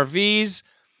of the RVs.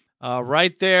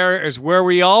 Right there is where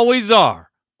we always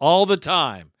are, all the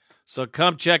time. So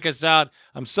come check us out.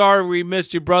 I'm sorry we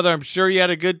missed you, brother. I'm sure you had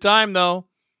a good time, though.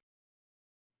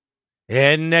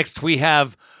 And next we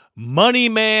have Money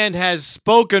Man Has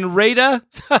Spoken Raider.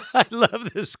 I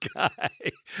love this guy.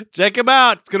 Check him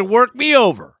out. It's going to work me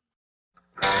over.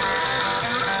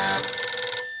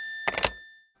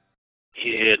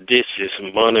 Yeah, this is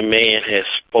Money Man Has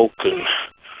Spoken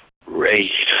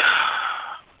Raider.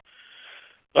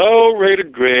 Oh, Raider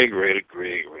Greg.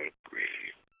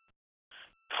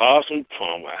 Carson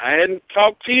Palmer. I hadn't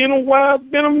talked to you in a while.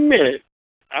 It's been a minute.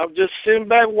 I was just sitting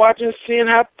back watching, seeing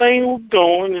how things were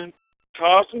going, and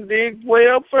Carson did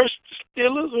well versus the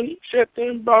Steelers, and he sat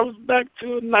there and brought us back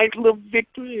to a nice little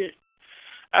victory.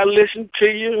 I listened to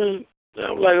you, and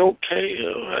I'm like, okay,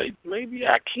 all right, maybe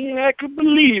I could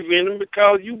believe in him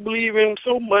because you believe in him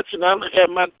so much, and I had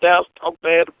my doubts, talk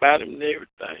bad about him and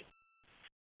everything.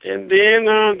 And then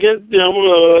against them,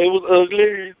 it was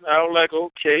ugly. I was like,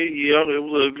 okay, yeah, it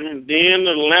was ugly. And then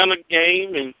the Atlanta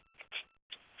game, and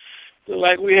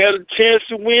like we had a chance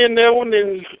to win that one,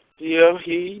 and yeah,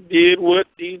 he did what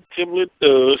he typically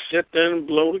does, sit there and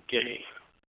blow the game.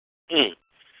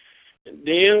 And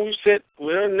then we said,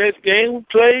 well, next game we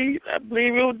played, I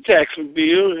believe it was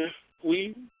Jacksonville, and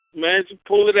we managed to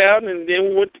pull it out, and then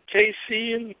we went to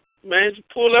KC and managed to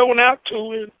pull that one out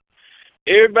too, and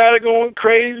everybody going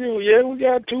crazy. Well, yeah, we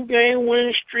got a 2-game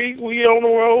winning streak. We on the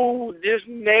road, this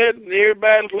and that, and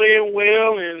everybody playing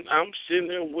well, and I'm sitting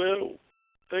there, well,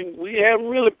 I think we haven't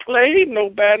really played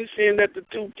nobody, seeing that the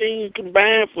two teams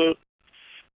combined for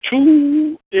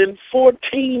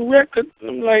 2-14 record.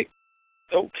 I'm like,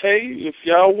 okay, if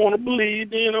y'all want to believe,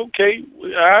 then okay,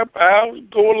 I'll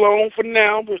go along for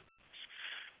now, but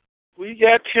we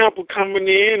got Tampa coming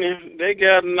in, and they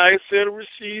got a nice set of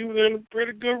receivers and a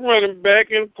pretty good running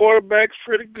back, and the quarterback's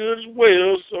pretty good as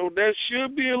well, so that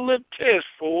should be a little test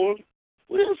for them.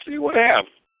 We'll see what happens.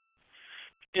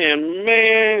 And,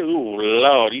 man, oh,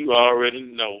 Lord, you already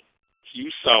know. You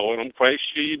saw it. I'm quite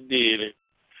sure you did it.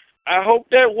 I hope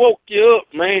that woke you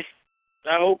up, man.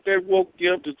 I hope that woke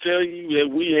you up to tell you that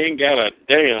we ain't got a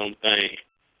damn thing.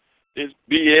 This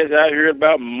BS out here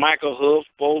about Michael Huff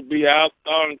supposed to be out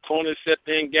starting corner, set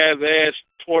there and guys' ass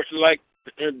tortured like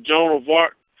Joan of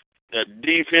Arc. The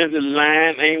defensive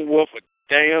line ain't worth a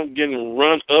damn, getting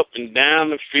run up and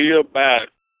down the field by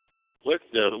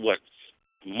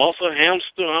muscle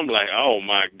hamster. I'm like, oh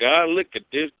my God, look at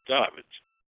this garbage.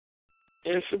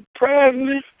 And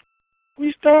surprisingly,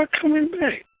 we start coming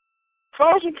back.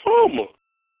 Carson Palmer,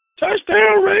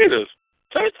 touchdown Raiders,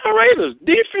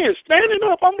 defense standing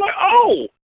up. I'm like, oh,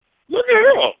 look at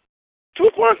her.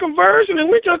 2-point conversion, and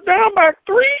we just down by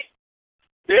 3.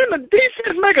 Then the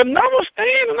defense make another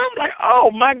stand, and I'm like, oh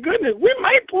my goodness, we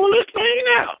might pull this thing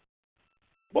out.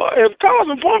 Boy, if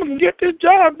Carson Palmer can get this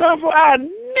job done, I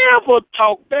never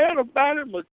talk bad about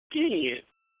him again.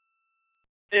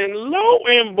 And lo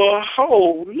and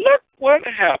behold, look what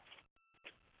happened.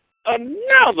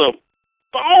 Another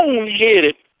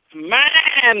boneheaded,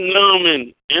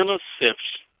 mind-numbing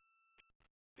interception.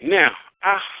 Now,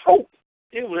 I hope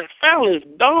it will finally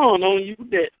dawn on you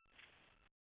that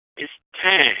it's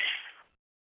time.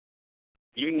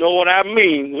 You know what I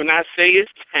mean when I say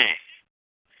it's time.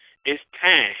 It's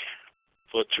time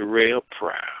for Terrell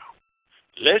Proud.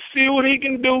 Let's see what he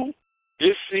can do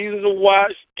this season to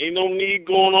watch. Ain't no need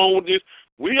going on with this.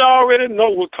 We already know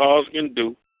what Carson can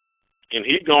do. And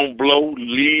he going to blow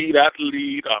lead after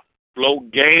lead, blow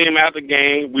game after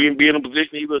game. We be in a position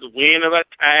he was win or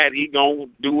tied. He going to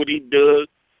do what he does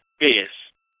best,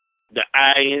 the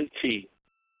INT.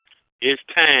 It's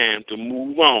time to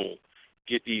move on.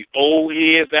 Get these old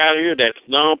heads out here that's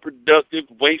non-productive,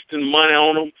 wasting money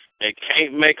on them, that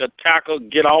can't make a tackle,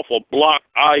 get off a block,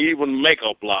 or even make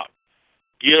a block.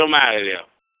 Get them out of there.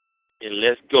 And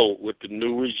let's go with the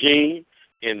new regime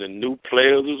and the new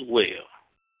players as well.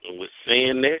 And with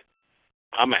saying that,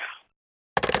 I'm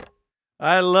out.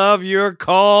 I love your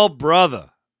call,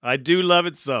 brother. I do love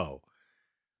it so.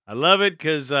 I love it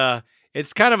because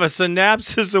it's kind of a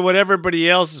synopsis of what everybody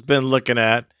else has been looking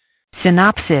at.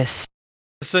 Synopsis.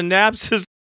 Synopsis.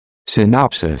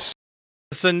 Synopsis.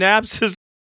 Synopsis.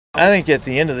 I think at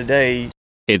the end of the day,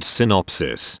 it's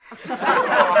synopsis.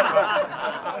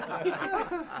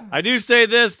 I do say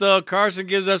this, though. Carson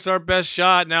gives us our best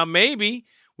shot. Now, maybe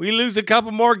we lose a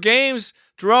couple more games.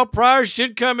 Terrell Pryor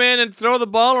should come in and throw the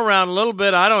ball around a little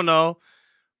bit. I don't know.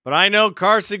 But I know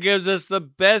Carson gives us the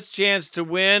best chance to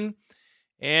win.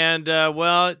 And,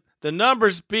 well, the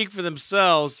numbers speak for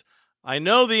themselves. I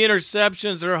know the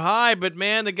interceptions are high, but,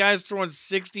 man, the guy's throwing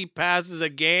 60 passes a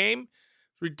game.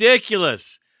 It's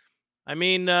ridiculous. I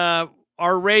mean, our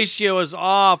ratio is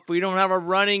off. We don't have a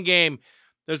running game.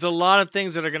 There's a lot of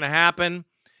things that are going to happen.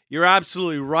 You're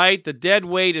absolutely right. The dead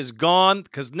weight is gone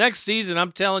because next season,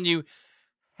 I'm telling you,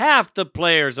 half the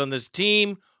players on this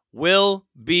team will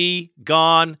be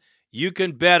gone. You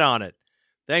can bet on it.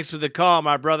 Thanks for the call,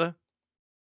 my brother.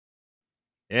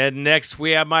 And next,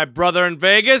 we have my brother in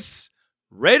Vegas,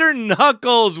 Raider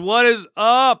Knuckles. What is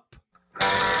up?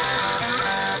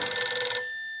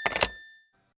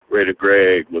 Raider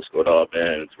Greg, what's going on,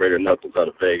 man? It's Raider Knuckles out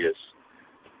of Vegas.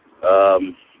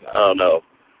 I don't know.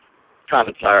 Kind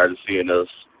of tired of seeing us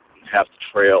have to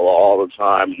trail all the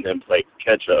time and then play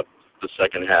catch-up the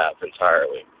second half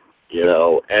entirely, you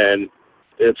know. And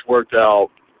it's worked out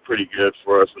pretty good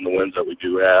for us in the wins that we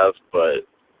do have, but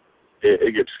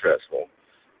it gets stressful.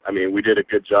 I mean, we did a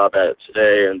good job at it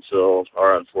today until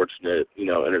our unfortunate,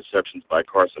 interceptions by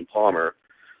Carson Palmer,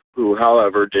 who,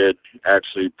 however, did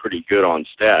actually pretty good on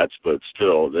stats, but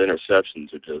still, the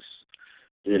interceptions are just,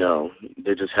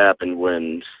 they just happened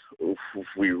when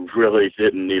we really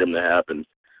didn't need them to happen.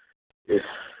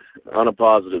 On a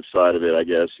positive side of it, I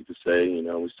guess you could say,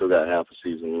 we still got half a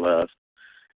season left,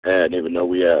 and even though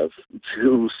we have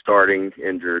 2 starting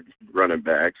injured running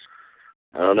backs,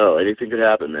 I don't know. Anything could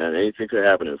happen, man. Anything could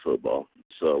happen in football.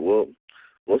 So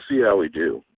we'll see how we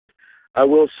do. I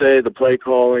will say the play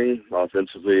calling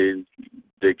offensively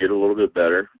did get a little bit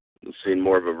better. We've seen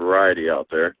more of a variety out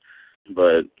there.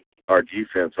 But our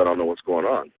defense, I don't know what's going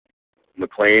on.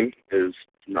 McLean is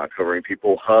not covering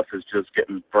people. Huff is just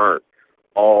getting burnt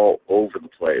all over the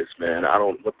place, man.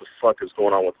 What the fuck is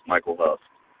going on with Michael Huff?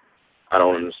 I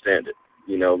don't understand it.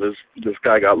 This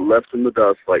guy got left in the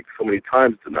dust like so many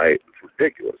times tonight. It's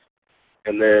ridiculous.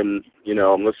 And then,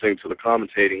 I'm listening to the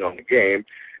commentating on the game,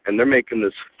 and they're making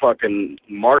this fucking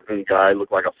Martin guy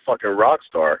look like a fucking rock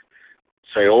star,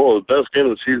 saying, the best game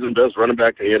of the season, best running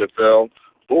back in the NFL.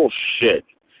 Bullshit.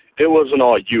 It wasn't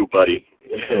all you, buddy.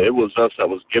 It was us that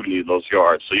was giving you those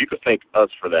yards, so you could thank us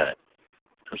for that.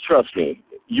 Because trust me,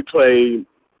 you play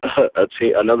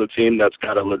another team that's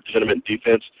got a legitimate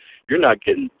defense, you're not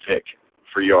getting picked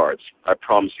for yards. I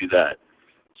promise you that.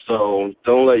 So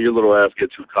don't let your little ass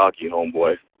get too cocky,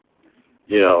 homeboy.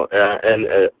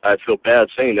 And I feel bad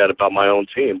saying that about my own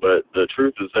team, but the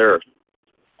truth is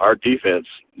our defense,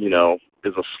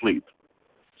 is asleep.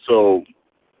 So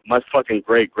my fucking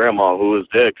great-grandma, who is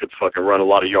dead, could fucking run a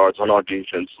lot of yards on our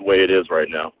defense the way it is right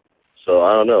now. So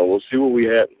I don't know. We'll see what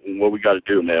we got to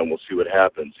do, man. We'll see what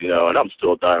happens, And I'm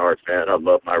still a diehard fan. I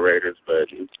love my Raiders, but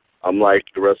I'm like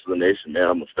the rest of the nation, man.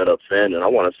 I'm a fed-up fan, and I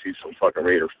want to see some fucking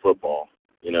Raider football.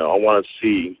 I want to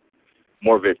see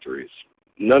more victories.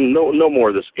 No more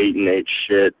of this 8-8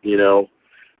 shit.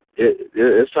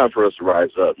 It's time for us to rise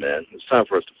up, man. It's time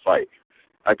for us to fight.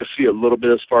 I could see a little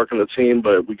bit of spark in the team,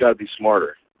 but we got to be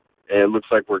smarter. And it looks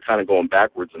like we're kind of going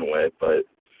backwards in a way, but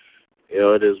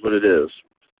it is what it is.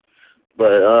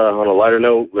 But on a lighter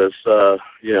note,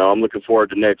 I'm looking forward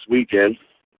to next weekend.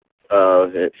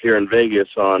 here in Vegas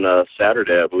on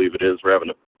Saturday, I believe it is. We're having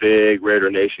a big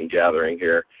Raider Nation gathering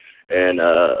here, and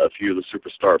a few of the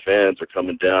superstar fans are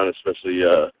coming down, especially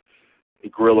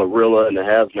Gorilla Rilla and the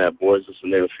Hazmat Boys, just to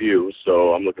name a few.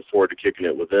 So I'm looking forward to kicking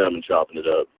it with them and chopping it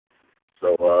up.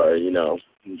 So, you know,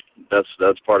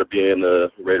 that's part of being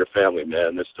the Raider family,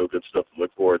 man. There's still good stuff to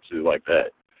look forward to like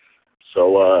that.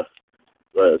 So,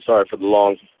 sorry for the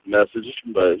long message,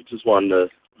 but just wanted to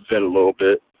vent a little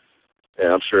bit.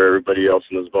 And I'm sure everybody else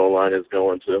in this bone line is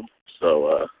going to.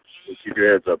 So, keep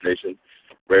your heads up, nation.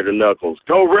 Raider Knuckles.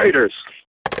 Go Raiders!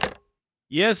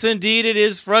 Yes, indeed, it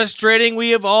is frustrating. We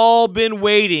have all been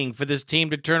waiting for this team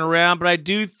to turn around, but I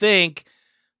do think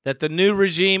that the new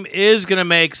regime is going to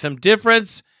make some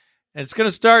difference, and it's going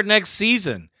to start next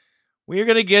season. We're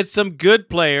going to get some good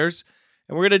players,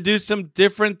 and we're going to do some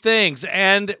different things,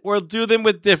 and we'll do them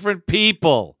with different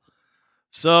people.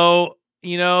 So,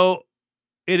 you know,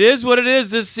 it is what it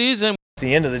is this season. At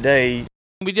the end of the day,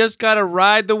 we just got to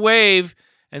ride the wave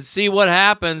and see what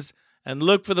happens and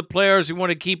look for the players we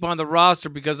want to keep on the roster,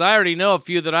 because I already know a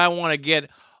few that I want to get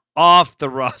off the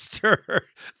roster.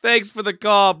 Thanks for the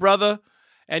call, brother.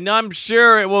 And I'm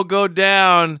sure it will go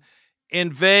down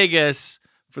in Vegas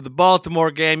for the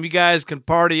Baltimore game. You guys can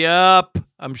party up,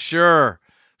 I'm sure.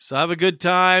 So have a good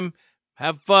time,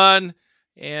 have fun,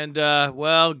 and,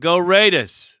 well, go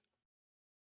Raiders.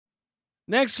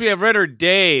 Next, we have Raider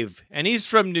Dave, and he's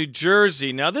from New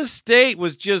Jersey. Now, this state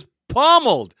was just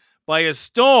pummeled by a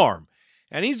storm,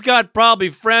 and he's got probably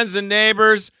friends and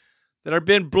neighbors that have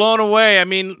been blown away. I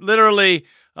mean, literally,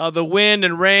 the wind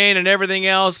and rain and everything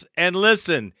else. And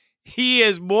listen, he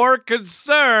is more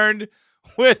concerned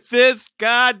with this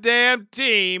goddamn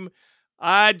team.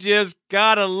 I just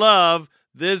gotta love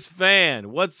this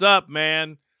fan. What's up,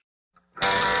 man?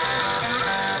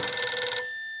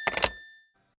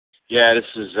 Yeah, this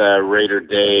is Raider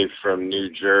Dave from New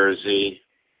Jersey.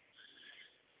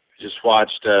 Just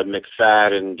watched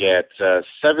McFadden get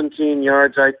 17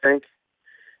 yards, I think,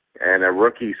 and a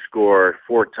rookie score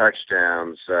 4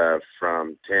 touchdowns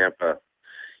from Tampa.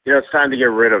 You know, it's time to get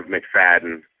rid of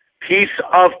McFadden. Piece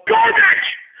of garbage!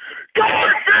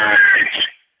 Garbage!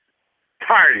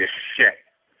 Tired of this shit.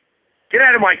 Get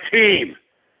out of my team.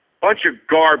 Bunch of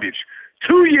garbage.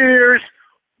 2 years,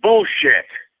 bullshit.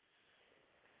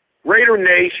 Raider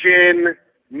Nation,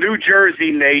 New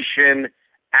Jersey Nation,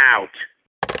 out.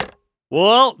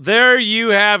 Well, there you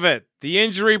have it. The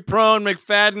injury-prone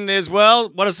McFadden is, well,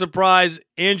 what a surprise,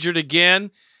 injured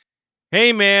again.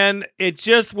 Hey, man, it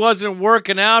just wasn't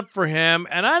working out for him,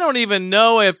 and I don't even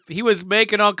know if he was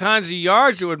making all kinds of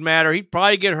yards it would matter. He'd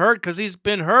probably get hurt because he's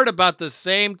been hurt about the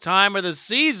same time of the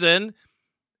season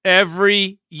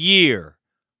every year.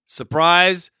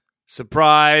 Surprise,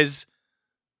 surprise,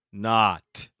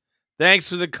 not. Thanks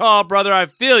for the call, brother. I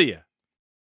feel you.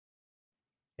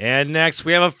 And next,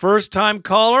 we have a first-time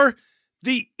caller,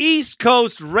 the East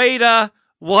Coast Raider.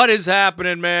 What is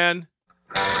happening, man?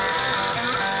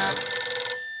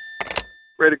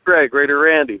 Raider Greg, Raider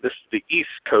Randy. This is the East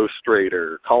Coast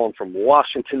Raider calling from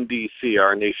Washington, D.C.,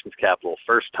 our nation's capital.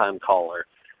 First-time caller.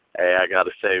 Hey, I got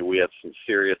to say, we have some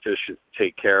serious issues to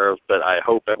take care of, but I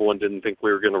hope everyone didn't think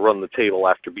we were going to run the table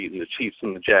after beating the Chiefs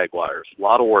and the Jaguars. A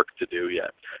lot of work to do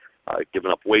yet.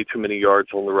 Giving up way too many yards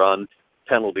on the run.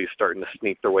 Penalties starting to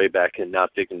sneak their way back in, not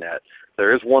digging that.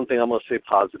 There is one thing I'm going to say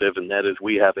positive, and that is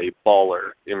we have a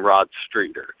baller in Rod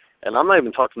Streeter. And I'm not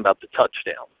even talking about the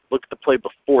touchdown. Look at the play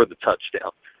before the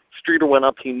touchdown. Streeter went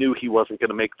up. He knew he wasn't going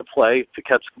to make the play to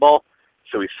catch the ball,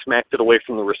 so he smacked it away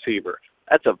from the receiver.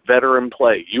 That's a veteran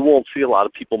play. You won't see a lot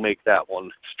of people make that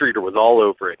one. Streeter was all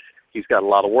over it. He's got a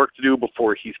lot of work to do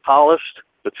before he's polished,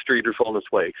 but Streeter's on his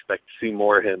way. Expect to see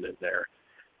more of him in there.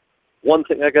 One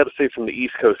thing I got to say from the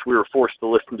East Coast, we were forced to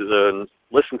listen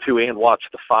to and watch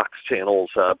the Fox channel's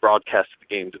broadcast of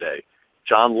the game today.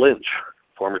 John Lynch,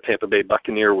 former Tampa Bay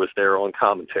Buccaneer, was there on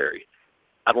commentary.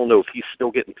 I don't know if he's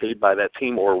still getting paid by that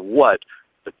team or what,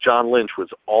 but John Lynch was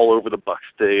all over the Bucs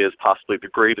today as possibly the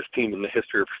greatest team in the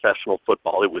history of professional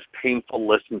football. It was painful to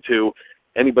listen to.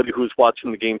 Anybody who's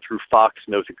watching the game through Fox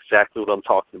knows exactly what I'm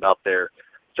talking about there.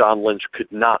 John Lynch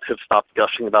could not have stopped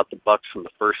gushing about the Bucs from the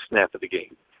first snap of the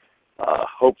game.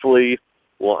 Hopefully,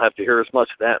 we won't have to hear as much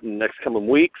of that in the next coming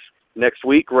weeks. Next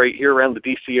week, right here around the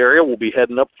D.C. area, we'll be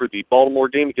heading up for the Baltimore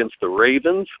game against the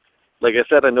Ravens. Like I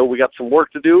said, I know we got some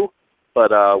work to do,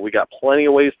 but we got plenty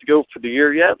of ways to go for the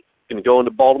year yet. Going to go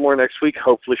into Baltimore next week,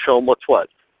 hopefully show them what's what.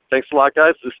 Thanks a lot,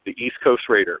 guys. This is the East Coast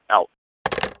Raider. Out.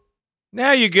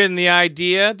 Now you're getting the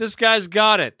idea. This guy's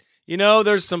got it. You know,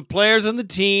 there's some players on the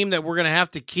team that we're going to have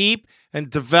to keep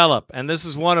and develop, and this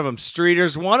is one of them.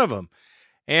 Streeter's one of them.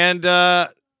 And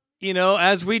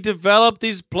as we develop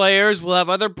these players, we'll have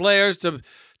other players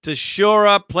to shore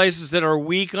up places that are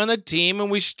weak on the team,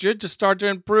 and we should just start to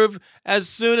improve as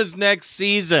soon as next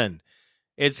season.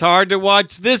 It's hard to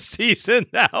watch this season,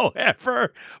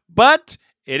 however, but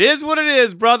it is what it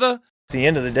is, brother. At the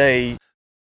end of the day,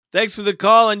 thanks for the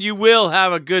call, and you will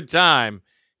have a good time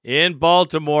in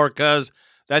Baltimore because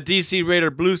that DC Raider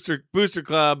Booster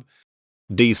Club,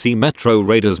 DC Metro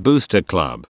Raiders Booster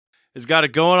Club, has got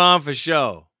it going on for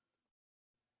show.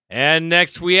 And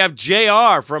next we have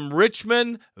JR from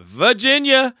Richmond,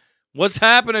 Virginia. What's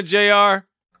happening, JR?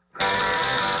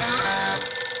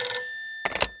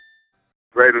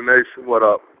 Raider Nation, what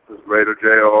up? This is Raider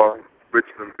JR,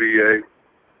 Richmond, VA.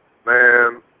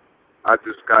 Man, I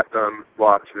just got done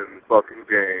watching fucking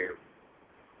game.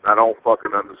 I don't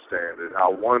fucking understand it.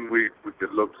 How 1 week we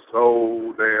could look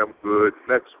so damn good.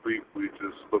 Next week we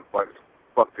just look like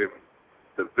fucking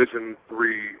Division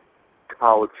III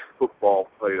college football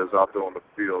players out there on the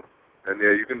field. And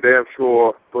yeah, you can damn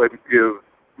sure go ahead and give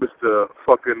Mr.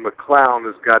 fucking McClown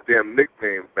his goddamn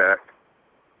nickname back.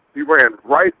 He ran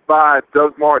right by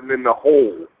Doug Martin in the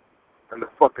hole, and the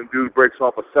fucking dude breaks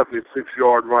off a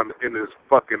 76-yard run in his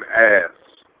fucking ass.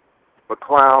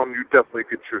 McClown, you definitely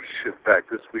get your shit back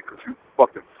this week because you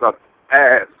fucking sucked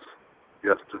ass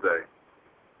yesterday.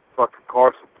 Fucking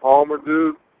Carson Palmer,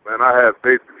 dude. Man, I had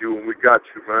faith in you when we got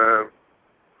you, man.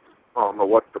 I don't know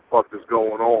what the fuck is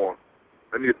going on.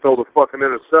 Then you throw the fucking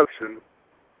interception.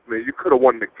 I mean, you could have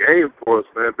won the game for us,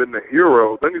 man, been the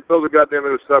hero. Then you throw the goddamn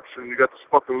interception, you got this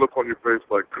fucking look on your face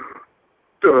like,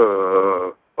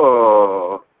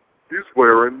 he's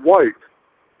wearing white.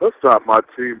 That's not my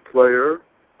team player.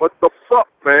 What the fuck,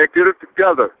 man? Get it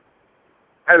together.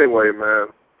 Anyway, man,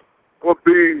 we'll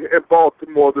be in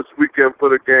Baltimore this weekend for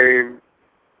the game,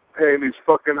 paying these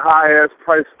fucking high-ass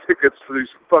price tickets for these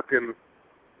fucking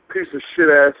piece of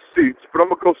shit-ass seats, but I'm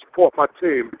going to go support my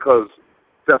team because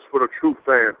that's what a true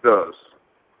fan does.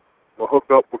 We'll hook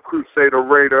up with Crusader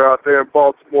Raider out there in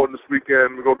Baltimore this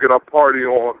weekend. We're going to get our party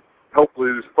on.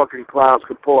 Hopefully these fucking clowns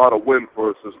can pull out a win for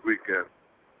us this weekend.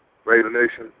 Raider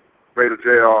Nation, Raider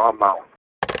JR, I'm out.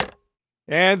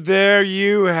 And there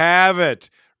you have it.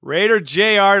 Raider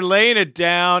JR laying it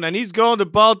down, and he's going to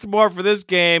Baltimore for this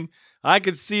game. I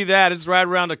can see that. It's right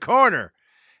around the corner.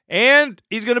 And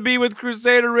he's going to be with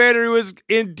Crusader Raider, who is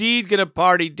indeed going to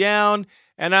party down.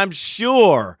 And I'm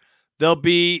sure there'll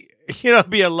be,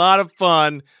 be a lot of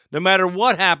fun no matter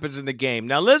what happens in the game.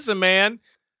 Now, listen, man,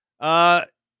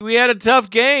 we had a tough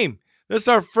game. This is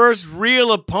our first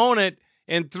real opponent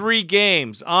in 3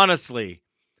 games, honestly.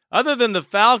 Other than the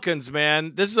Falcons,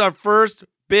 man, this is our first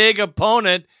big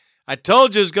opponent. I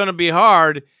told you it was going to be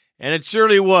hard, and it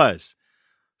surely was.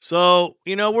 So,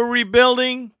 we're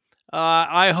rebuilding.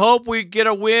 I hope we get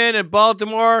a win in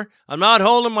Baltimore. I'm not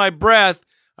holding my breath.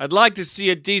 I'd like to see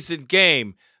a decent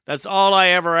game. That's all I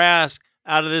ever ask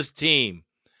out of this team.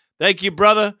 Thank you,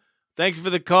 brother. Thank you for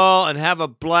the call, and have a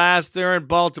blast there in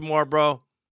Baltimore, bro.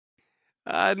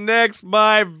 Next,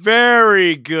 my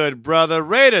very good brother,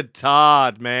 Raider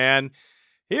Todd, man.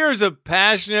 Here's a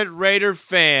passionate Raider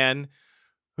fan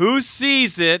who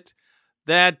sees it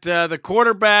that the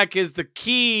quarterback is the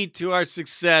key to our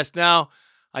success. Now,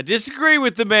 I disagree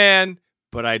with the man,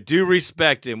 but I do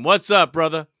respect him. What's up,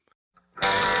 brother?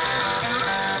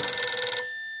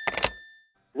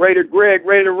 Raider Greg,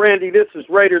 Raider Randy, this is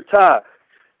Raider Todd.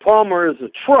 Palmer is a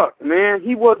truck, man.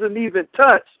 He wasn't even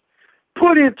touched.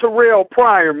 Put in Terrell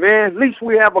Pryor, man. At least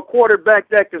we have a quarterback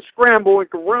that can scramble and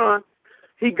can run.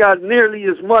 He got nearly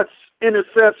as much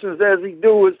interceptions as he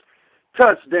do as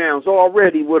touchdowns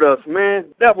already with us, man.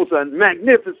 That was a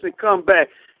magnificent comeback,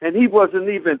 and he wasn't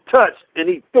even touched, and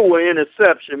he threw an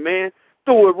interception, man.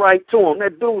 Threw it right to him.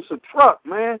 That dude's a truck,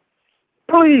 man.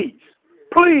 Please,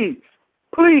 please,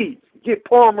 please get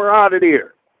Palmer out of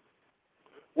there.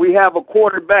 We have a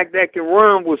quarterback that can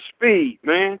run with speed,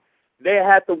 man. They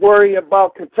have to worry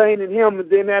about containing him, and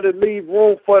then that'll leave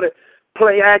room for the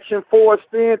play action for us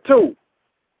then, too.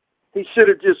 He should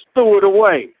have just threw it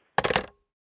away.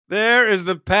 There is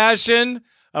the passion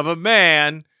of a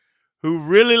man who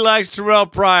really likes Terrell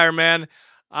Pryor, man.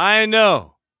 I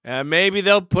know. Maybe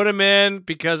they'll put him in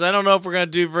because I don't know if we're going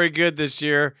to do very good this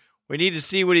year. We need to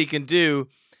see what he can do.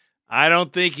 I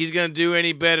don't think he's going to do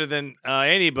any better than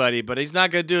anybody, but he's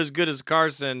not going to do as good as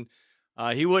Carson.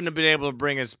 He wouldn't have been able to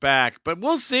bring us back, but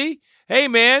we'll see. Hey,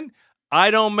 man, I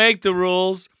don't make the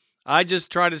rules. I just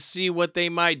try to see what they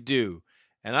might do,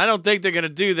 and I don't think they're going to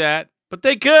do that, but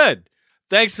they could.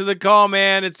 Thanks for the call,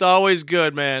 man. It's always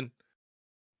good, man.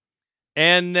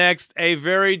 And next, a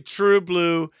very true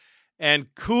blue,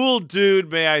 and cool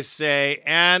dude, may I say,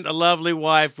 and a lovely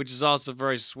wife, which is also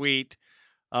very sweet.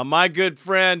 My good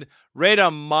friend, Raider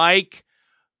Mike,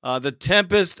 the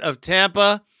Tempest of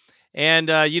Tampa. And,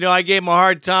 I gave him a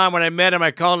hard time when I met him.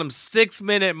 I called him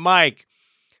 6-Minute Mike.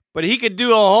 But he could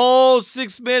do a whole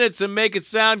 6 minutes and make it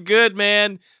sound good,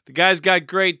 man. The guy's got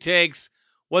great takes.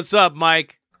 What's up,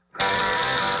 Mike?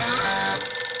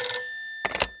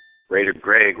 Raider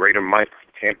Greg, Raider Mike,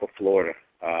 Tampa, Florida.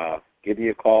 Give me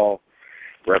a call.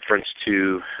 Reference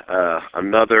to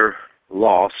another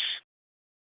loss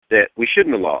that we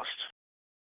shouldn't have lost.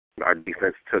 Our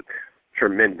defense took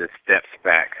tremendous steps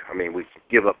back. I mean, we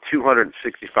give up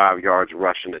 265 yards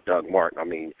rushing to Doug Martin. I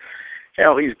mean,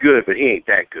 hell, he's good, but he ain't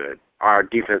that good. Our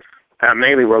defense,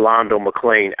 mainly Rolando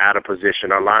McClain, out of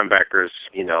position. Our linebackers,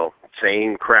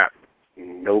 same crap.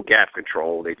 No gap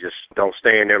control. They just don't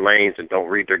stay in their lanes and don't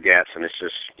read their gaps, and it's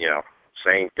just,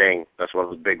 same thing. That's why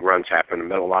those big runs happen. The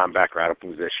middle linebacker out of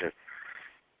position.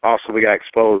 Also, we got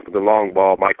exposed with the long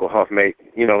ball. Michael Huff made,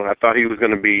 I thought he was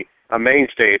going to be a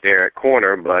mainstay there at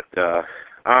corner, but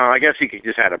I guess he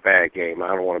just had a bad game.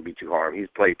 I don't want to be too hard. He's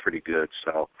played pretty good,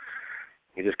 so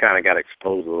he just kind of got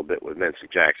exposed a little bit with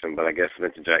Vincent Jackson, but I guess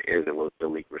Vincent Jackson is an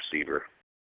elite receiver.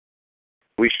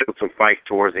 We showed some fight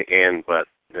towards the end, but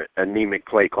the anemic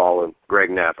play call of Greg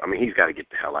Knapp, I mean, he's got to get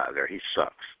the hell out of there. He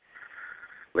sucks.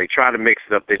 They try to mix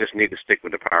it up. They just need to stick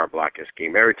with the power blocking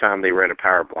scheme. Every time they ran a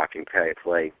power blocking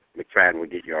play, McFadden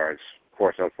would get yards. Of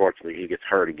course, unfortunately, he gets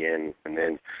hurt again, and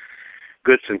then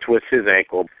Goodson twists his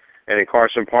ankle, and then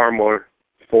Carson Palmer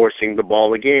forcing the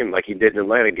ball again like he did in the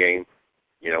Atlanta game.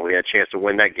 We had a chance to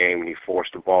win that game, and he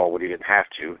forced the ball when he didn't have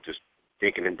to, just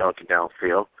dinking and dunking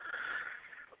downfield.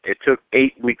 It took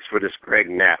 8 weeks for this Greg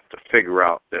Knapp to figure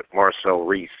out that Marcel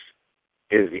Reese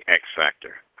is the X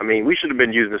factor. I mean, we should have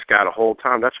been using this guy the whole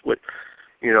time. That's what,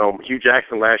 Hugh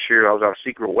Jackson last year, that was our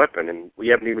secret weapon, and we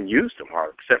haven't even used him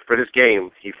hard. Except for this game,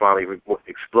 he finally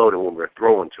exploded when we were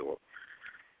throwing to him.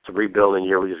 It's a rebuilding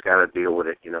year. We just got to deal with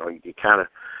it. You kind of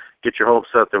get your hopes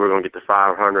up that we're going to get to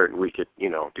 500 and we could,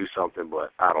 do something, but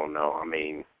I don't know. I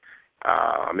mean,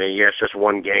 it's just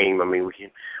one game. I mean, we can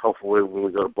hopefully when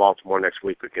we go to Baltimore next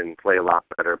week, we can play a lot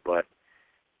better. But,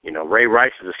 Ray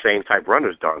Rice is the same type runner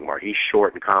as Doug Martin. He's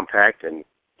short and compact, and,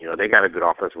 they got a good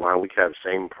offensive line. We could have the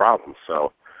same problem.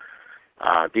 So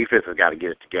defense has got to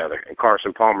get it together, and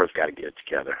Carson Palmer's got to get it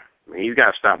together. I mean, he's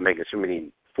got to stop making so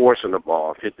many forcing the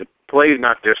ball. If the play's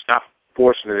not there, stop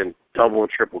forcing it in double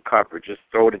and triple coverage. Just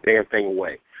throw the damn thing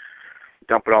away.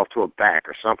 Dump it off to a back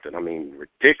or something. I mean,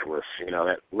 ridiculous.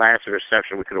 That last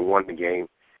interception, we could have won the game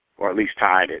or at least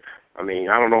tied it. I mean,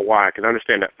 I don't know why. I can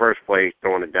understand that first play,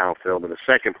 throwing it downfield, but the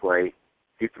second play,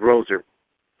 he throws it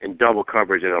in double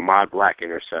coverage and Ahmad Black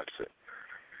intercepts it.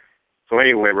 So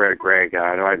anyway, Greg,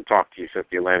 I know I haven't talked to you since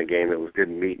the Atlanta game. It was good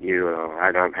meeting you. I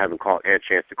haven't had a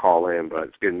chance to call in, but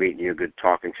it's good meeting you, good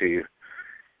talking to you.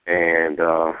 And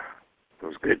it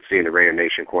was good seeing the Raider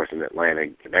Nation, of course, in Atlanta.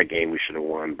 That game we should have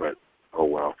won, but oh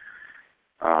well.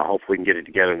 Hopefully we can get it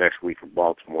together next week for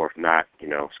Baltimore. If not,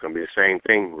 it's going to be the same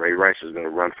thing. Ray Rice is going to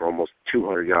run for almost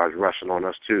 200 yards rushing on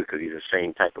us, too, because he's the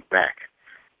same type of back.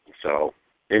 So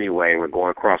anyway, we're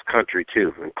going cross country,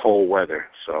 too, in cold weather.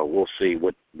 So we'll see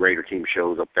what Raider team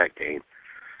shows up that game.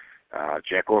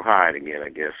 Jekyll or Hyde again, I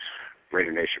guess.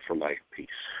 Raider Nation for life. Peace.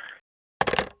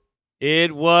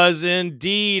 It was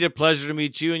indeed a pleasure to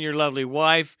meet you and your lovely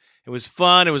wife. It was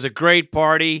fun. It was a great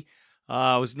party.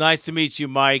 It was nice to meet you,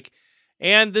 Mike.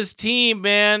 And this team,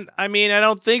 man, I mean, I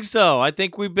don't think so. I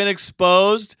think we've been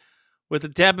exposed with the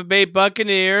Tampa Bay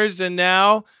Buccaneers, and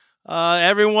now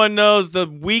everyone knows the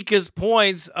weakest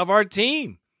points of our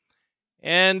team.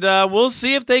 And we'll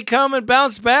see if they come and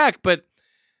bounce back. But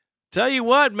tell you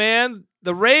what, man,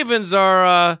 the Ravens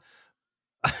are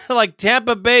like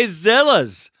Tampa Bay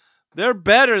Zillas. They're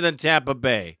better than Tampa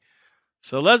Bay.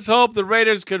 So let's hope the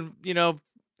Raiders can,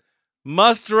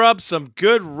 muster up some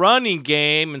good running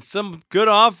game and some good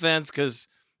offense, because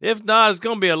if not, it's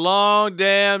going to be a long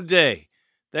damn day.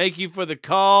 Thank you for the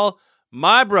call,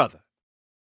 my brother.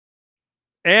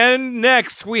 And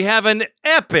next, we have an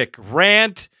epic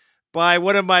rant by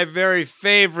one of my very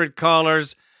favorite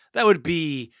callers. That would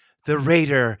be the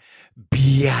Raider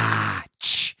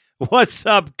Biatch. What's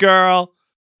up, girl?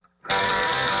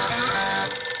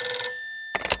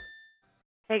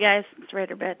 Hey guys, it's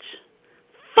Raider Bitch.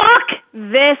 Fuck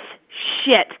this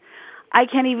shit. I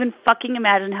can't even fucking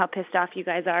imagine how pissed off you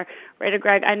guys are. Raider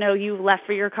Greg, I know you left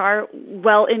for your car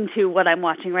well into what I'm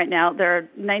watching right now. There are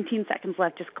 19 seconds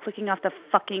left, just clicking off the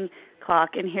fucking clock.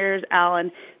 And here's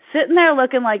Alan sitting there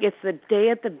looking like it's the day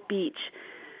at the beach.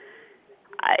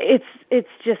 It's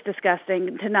just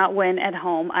disgusting to not win at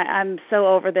home. I'm so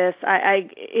over this.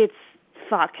 It's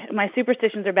fuck. My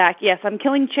superstitions are back. Yes, I'm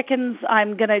killing chickens.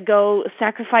 I'm gonna go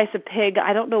sacrifice a pig.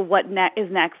 I don't know what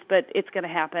is next, but it's gonna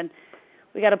happen.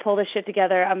 We got to pull this shit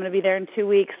together. I'm gonna be there in 2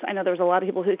 weeks. I know there was a lot of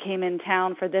people who came in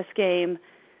town for this game.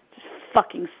 Just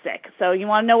fucking sick. So you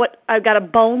want to know what? I've got a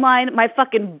bone line. My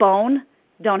fucking bone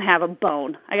don't have a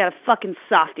bone. I got a fucking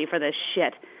softie for this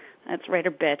shit. That's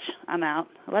Raider bitch. I'm out.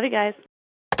 I love you guys.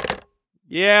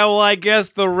 Yeah, well, I guess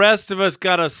the rest of us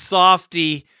got a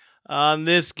softie on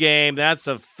this game. That's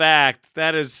a fact.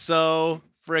 That is so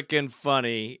freaking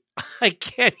funny. I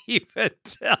can't even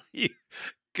tell you.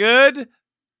 Good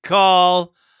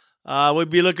call. We'll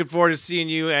be looking forward to seeing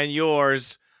you and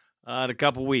yours in a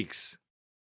couple weeks.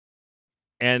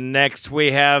 And next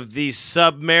we have the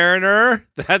Submariner.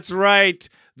 That's right,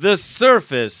 the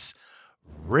Surface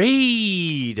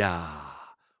Raider.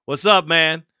 What's up,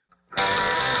 man?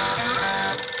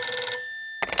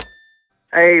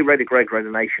 Hey, Raider Greg, Raider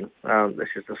Nation. This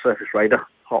is the Surface Raider,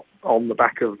 hot on the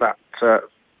back of that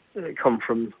come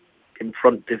from in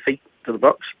front defeat to the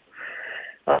Bucks.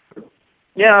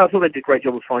 Yeah, I thought they did a great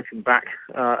job of fighting back,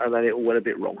 and then it all went a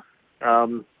bit wrong.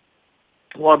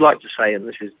 What I'd like to say, and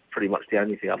this is pretty much the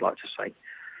only thing I'd like to say,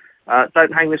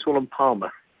 don't hang this all on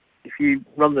Palmer. If you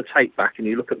run the tape back and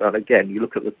you look at that again, you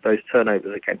look at those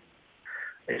turnovers again,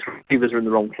 his receivers are in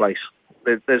the wrong place.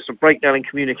 There's a breakdown in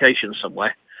communication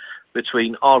somewhere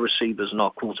between our receivers and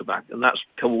our quarterback, and that's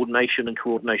coordination, and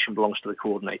coordination belongs to the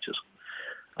coordinators.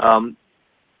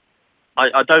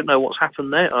 I don't know what's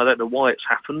happened there. I don't know why it's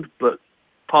happened, but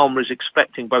Palmer is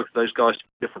expecting both of those guys to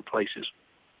be different places.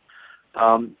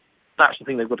 That's the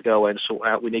thing they've got to go away and sort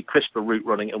out. We need crisper route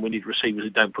running, and we need receivers who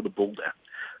don't put the ball down.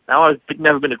 Now, I've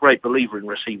never been a great believer in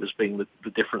receivers being the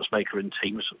difference maker in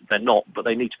teams. They're not, but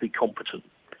they need to be competent.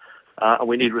 And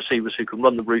we need receivers who can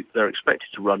run the route they're expected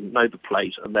to run, know the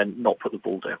plays, and then not put the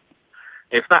ball down.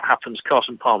 If that happens,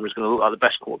 Carson Palmer is going to look like the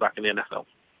best quarterback in the NFL.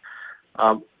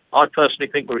 I personally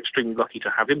think we're extremely lucky to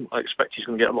have him. I expect he's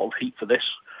going to get a lot of heat for this,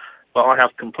 but I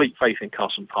have complete faith in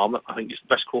Carson Palmer. I think he's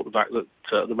the best quarterback that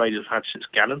the Raiders have had since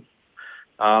Gannon,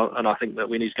 and I think that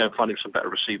we need to go and find him some better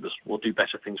receivers. We'll do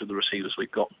better things with the receivers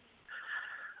we've got.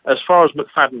 As far as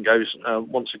McFadden goes,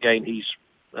 once again,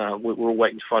 we're all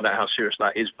waiting to find out how serious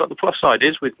that is. But the plus side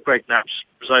is, with Greg Knapp's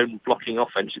zone blocking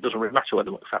offense, it doesn't really matter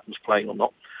whether McFadden's playing or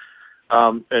not.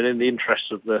 And in the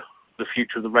interest of the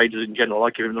future of the Raiders in general, I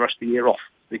give him the rest of the year off,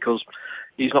 because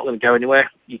he's not going to go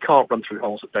anywhere. You can't run through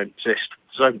holes that don't exist.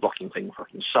 The zone blocking thing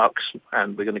fucking sucks,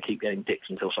 and we're going to keep getting dicks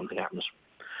until something happens.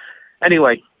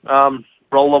 Anyway,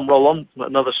 roll on.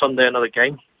 Another Sunday, another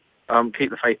game. Keep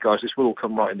the faith, guys. This will all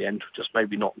come right in the end, just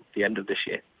maybe not the end of this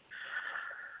year.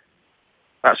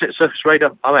 That's it, Surface Raider.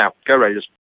 I'm out. Go Raiders.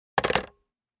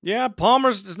 Yeah,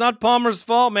 it's not Palmer's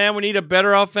fault, man. We need a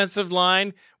better offensive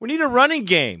line. We need a running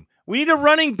game. We need a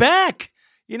running back.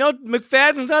 You know,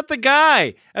 McFadden's not the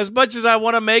guy. As much as I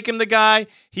want to make him the guy,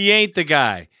 he ain't the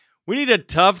guy. We need a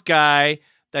tough guy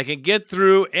that can get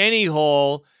through any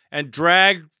hole and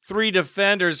drag 3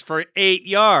 defenders for 8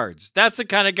 yards. That's the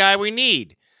kind of guy we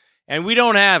need. And we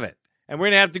don't have it. And we're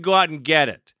going to have to go out and get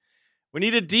it. We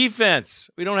need a defense.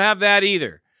 We don't have that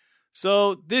either.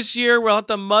 So this year we'll have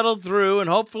to muddle through, and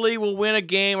hopefully we'll win a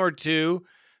game or two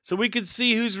so we can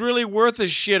see who's really worth a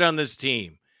shit on this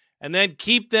team. And then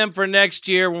keep them for next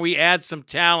year when we add some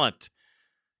talent.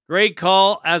 Great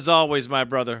call, as always, my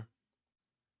brother.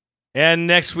 And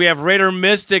next we have Raider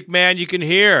Mystic, man, you can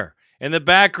hear in the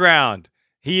background.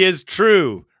 He is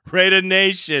true. Raider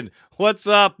Nation. What's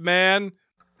up, man?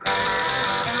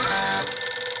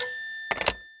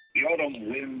 The autumn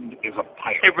wind is a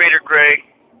pirate. Hey, Raider Greg,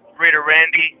 Raider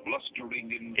Randy.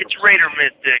 It's Raider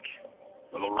Mystic.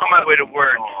 On my way to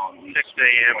work, 6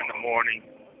 a.m. in the morning.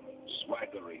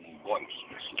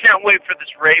 Can't wait for this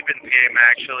Ravens game,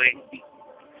 actually.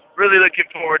 Really looking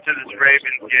forward to this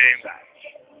Ravens game.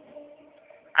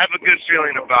 I have a good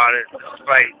feeling about it,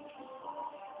 despite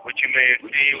what you may have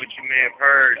seen, what you may have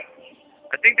heard.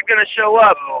 I think they're going to show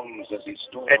up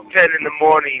at 10 in the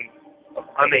morning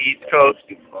on the East Coast.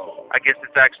 I guess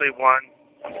it's actually 1,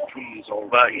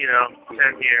 but, 10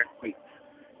 here. And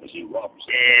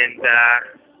I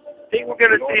think we're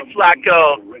going to see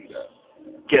Flacco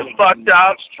get fucked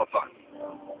up.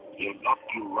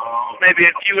 Maybe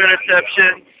a few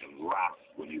interceptions.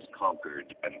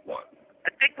 I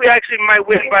think we actually might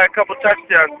win by a couple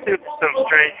touchdowns, too, for some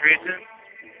strange reason.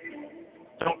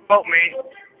 Don't quote me.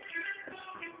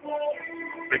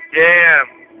 But damn,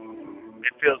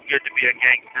 it feels good to be a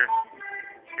gangster.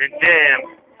 And damn,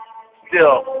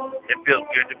 still, it feels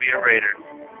good to be a Raider.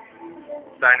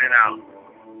 Signing out.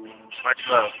 Much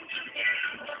love.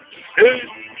 Peace.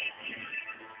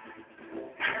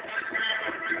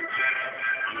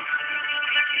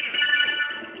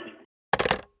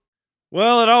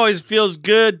 Well, it always feels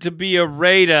good to be a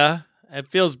Raider. It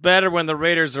feels better when the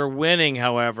Raiders are winning,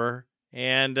 however.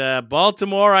 And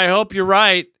Baltimore, I hope you're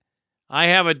right. I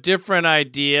have a different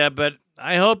idea, but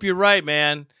I hope you're right,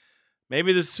 man.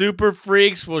 Maybe the Super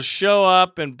Freaks will show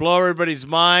up and blow everybody's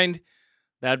mind.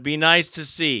 That'd be nice to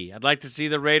see. I'd like to see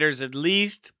the Raiders at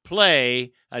least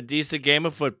play a decent game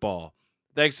of football.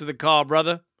 Thanks for the call,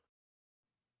 brother.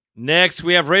 Next,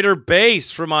 we have Raider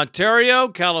Base from Ontario,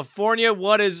 California.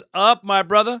 What is up, my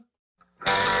brother?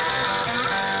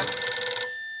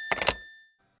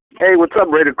 Hey, what's up,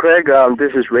 Raider Craig?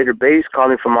 This is Raider Base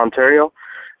calling from Ontario.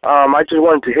 I just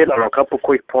wanted to hit on a couple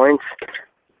quick points.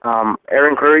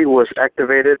 Aaron Curry was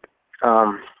activated,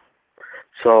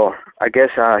 so I guess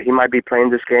he might be playing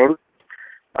this game.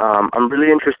 I'm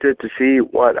really interested to see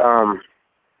what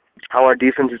how our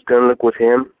defense is going to look with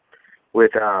him,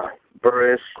 with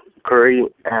Burris, Curry,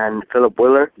 and Philip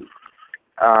Wheeler.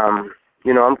 I'm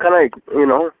kind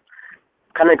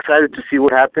of excited to see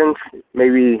what happens.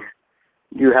 Maybe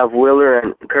you have Wheeler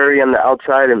and Curry on the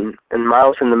outside and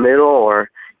Miles in the middle, or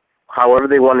however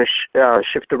they want to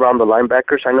shift around the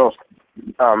linebackers. I know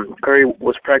Curry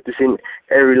was practicing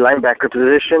every linebacker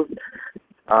position.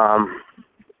 I'm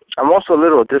also a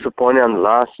little disappointed on the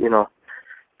loss.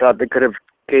 Thought they could have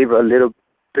gave a little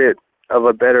bit of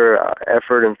a better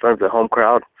effort in front of the home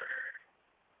crowd.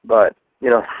 But,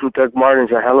 Doug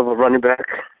Martin's a hell of a running back,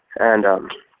 and,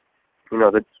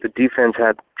 the defense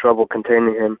had trouble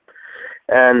containing him.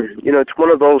 And, it's one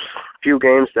of those few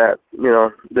games that,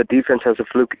 the defense has a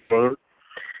fluke game.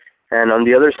 And on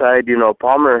the other side,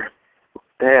 Palmer,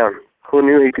 damn, who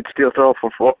knew he could still throw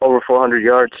for over 400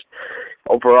 yards?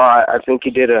 Overall, I think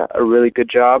he did a really good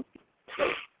job.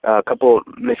 A couple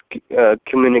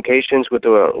miscommunications with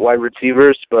the wide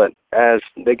receivers, but as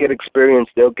they get experience,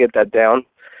 they'll get that down.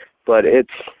 But it's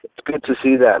good to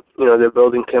see that, they're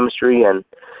building chemistry, and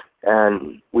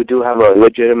we do have a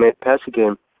legitimate passing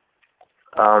game.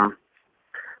 The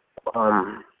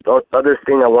other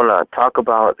thing I want to talk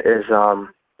about is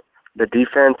the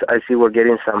defense. I see we're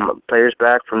getting some players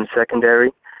back from the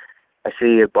secondary. I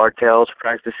see Bartell's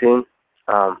practicing,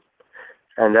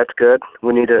 and that's good.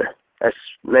 We need as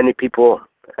many people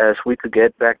as we could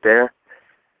get back there.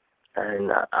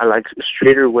 And I like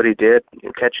Streeter, what he did,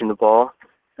 catching the ball.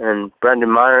 And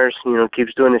Brandon Myers,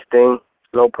 keeps doing his thing,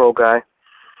 low pro guy.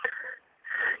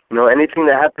 Anything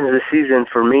that happens this season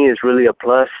for me is really a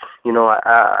plus.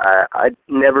 I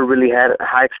never really had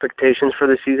high expectations for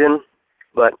the season,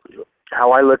 but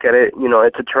how I look at it,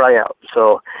 it's a tryout.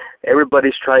 So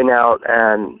everybody's trying out,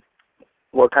 and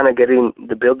we're kind of getting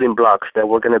the building blocks that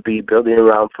we're going to be building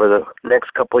around for the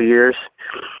next couple of years.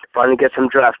 Finally get some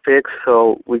draft picks,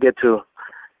 so we get to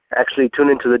actually tune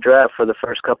into the draft for the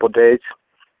first couple of days.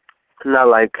 Not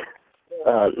like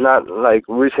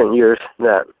recent years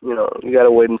that, you got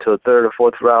to wait until the third or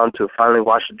fourth round to finally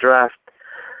watch the draft.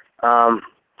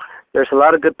 There's a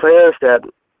lot of good players that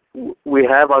we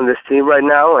have on this team right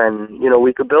now, and,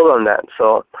 we could build on that.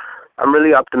 So I'm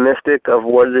really optimistic of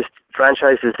where this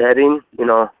franchise is heading.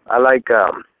 I like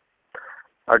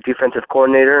our defensive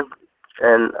coordinator,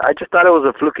 and I just thought it was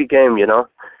a fluky game,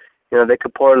 they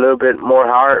could pour a little bit more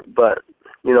heart, but,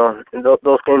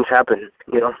 those games happen,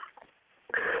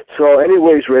 So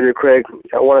anyways, Raider Craig,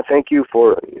 I want to thank you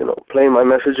for, playing my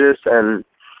messages, and,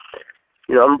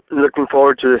 I'm looking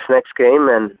forward to this next game,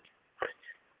 and,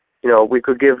 we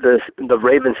could give the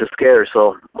Ravens a scare,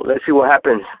 so let's see what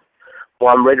happens.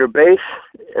 Well, I'm Raider Base,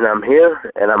 and I'm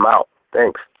here, and I'm out.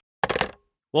 Thanks.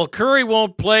 Well, Curry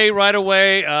won't play right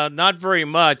away, not very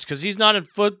much, because he's not in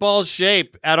football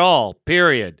shape at all,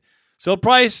 period. So he'll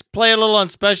probably play a little on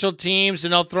special teams,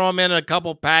 and they'll throw him in a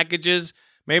couple packages,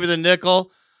 maybe the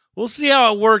nickel. We'll see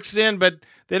how it works in, but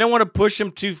they don't want to push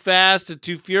him too fast and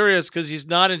too furious because he's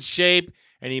not in shape,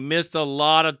 and he missed a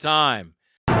lot of time.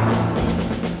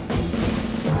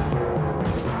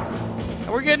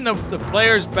 And we're getting the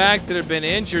players back that have been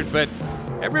injured, but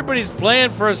everybody's playing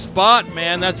for a spot,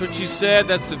 man. That's what you said.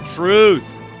 That's the truth.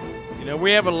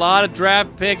 We have a lot of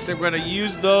draft picks, and we're going to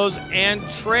use those and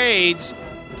trades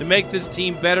to make this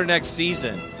team better next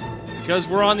season. Because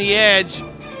we're on the edge,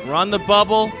 we're on the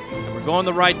bubble, and we're going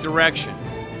the right direction.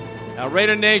 Now,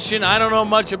 Raider Nation, I don't know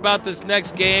much about this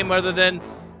next game other than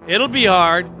it'll be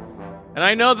hard. And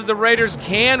I know that the Raiders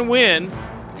can win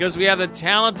because we have the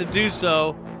talent to do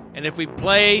so. And if we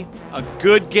play a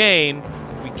good game,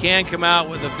 we can come out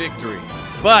with a victory.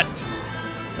 But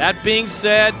that being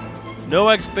said, No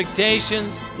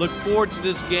expectations. Look forward to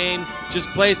this game. Just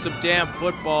play some damn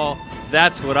football.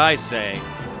 That's what I say.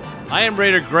 I am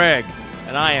Raider Greg,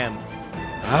 and I am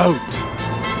out.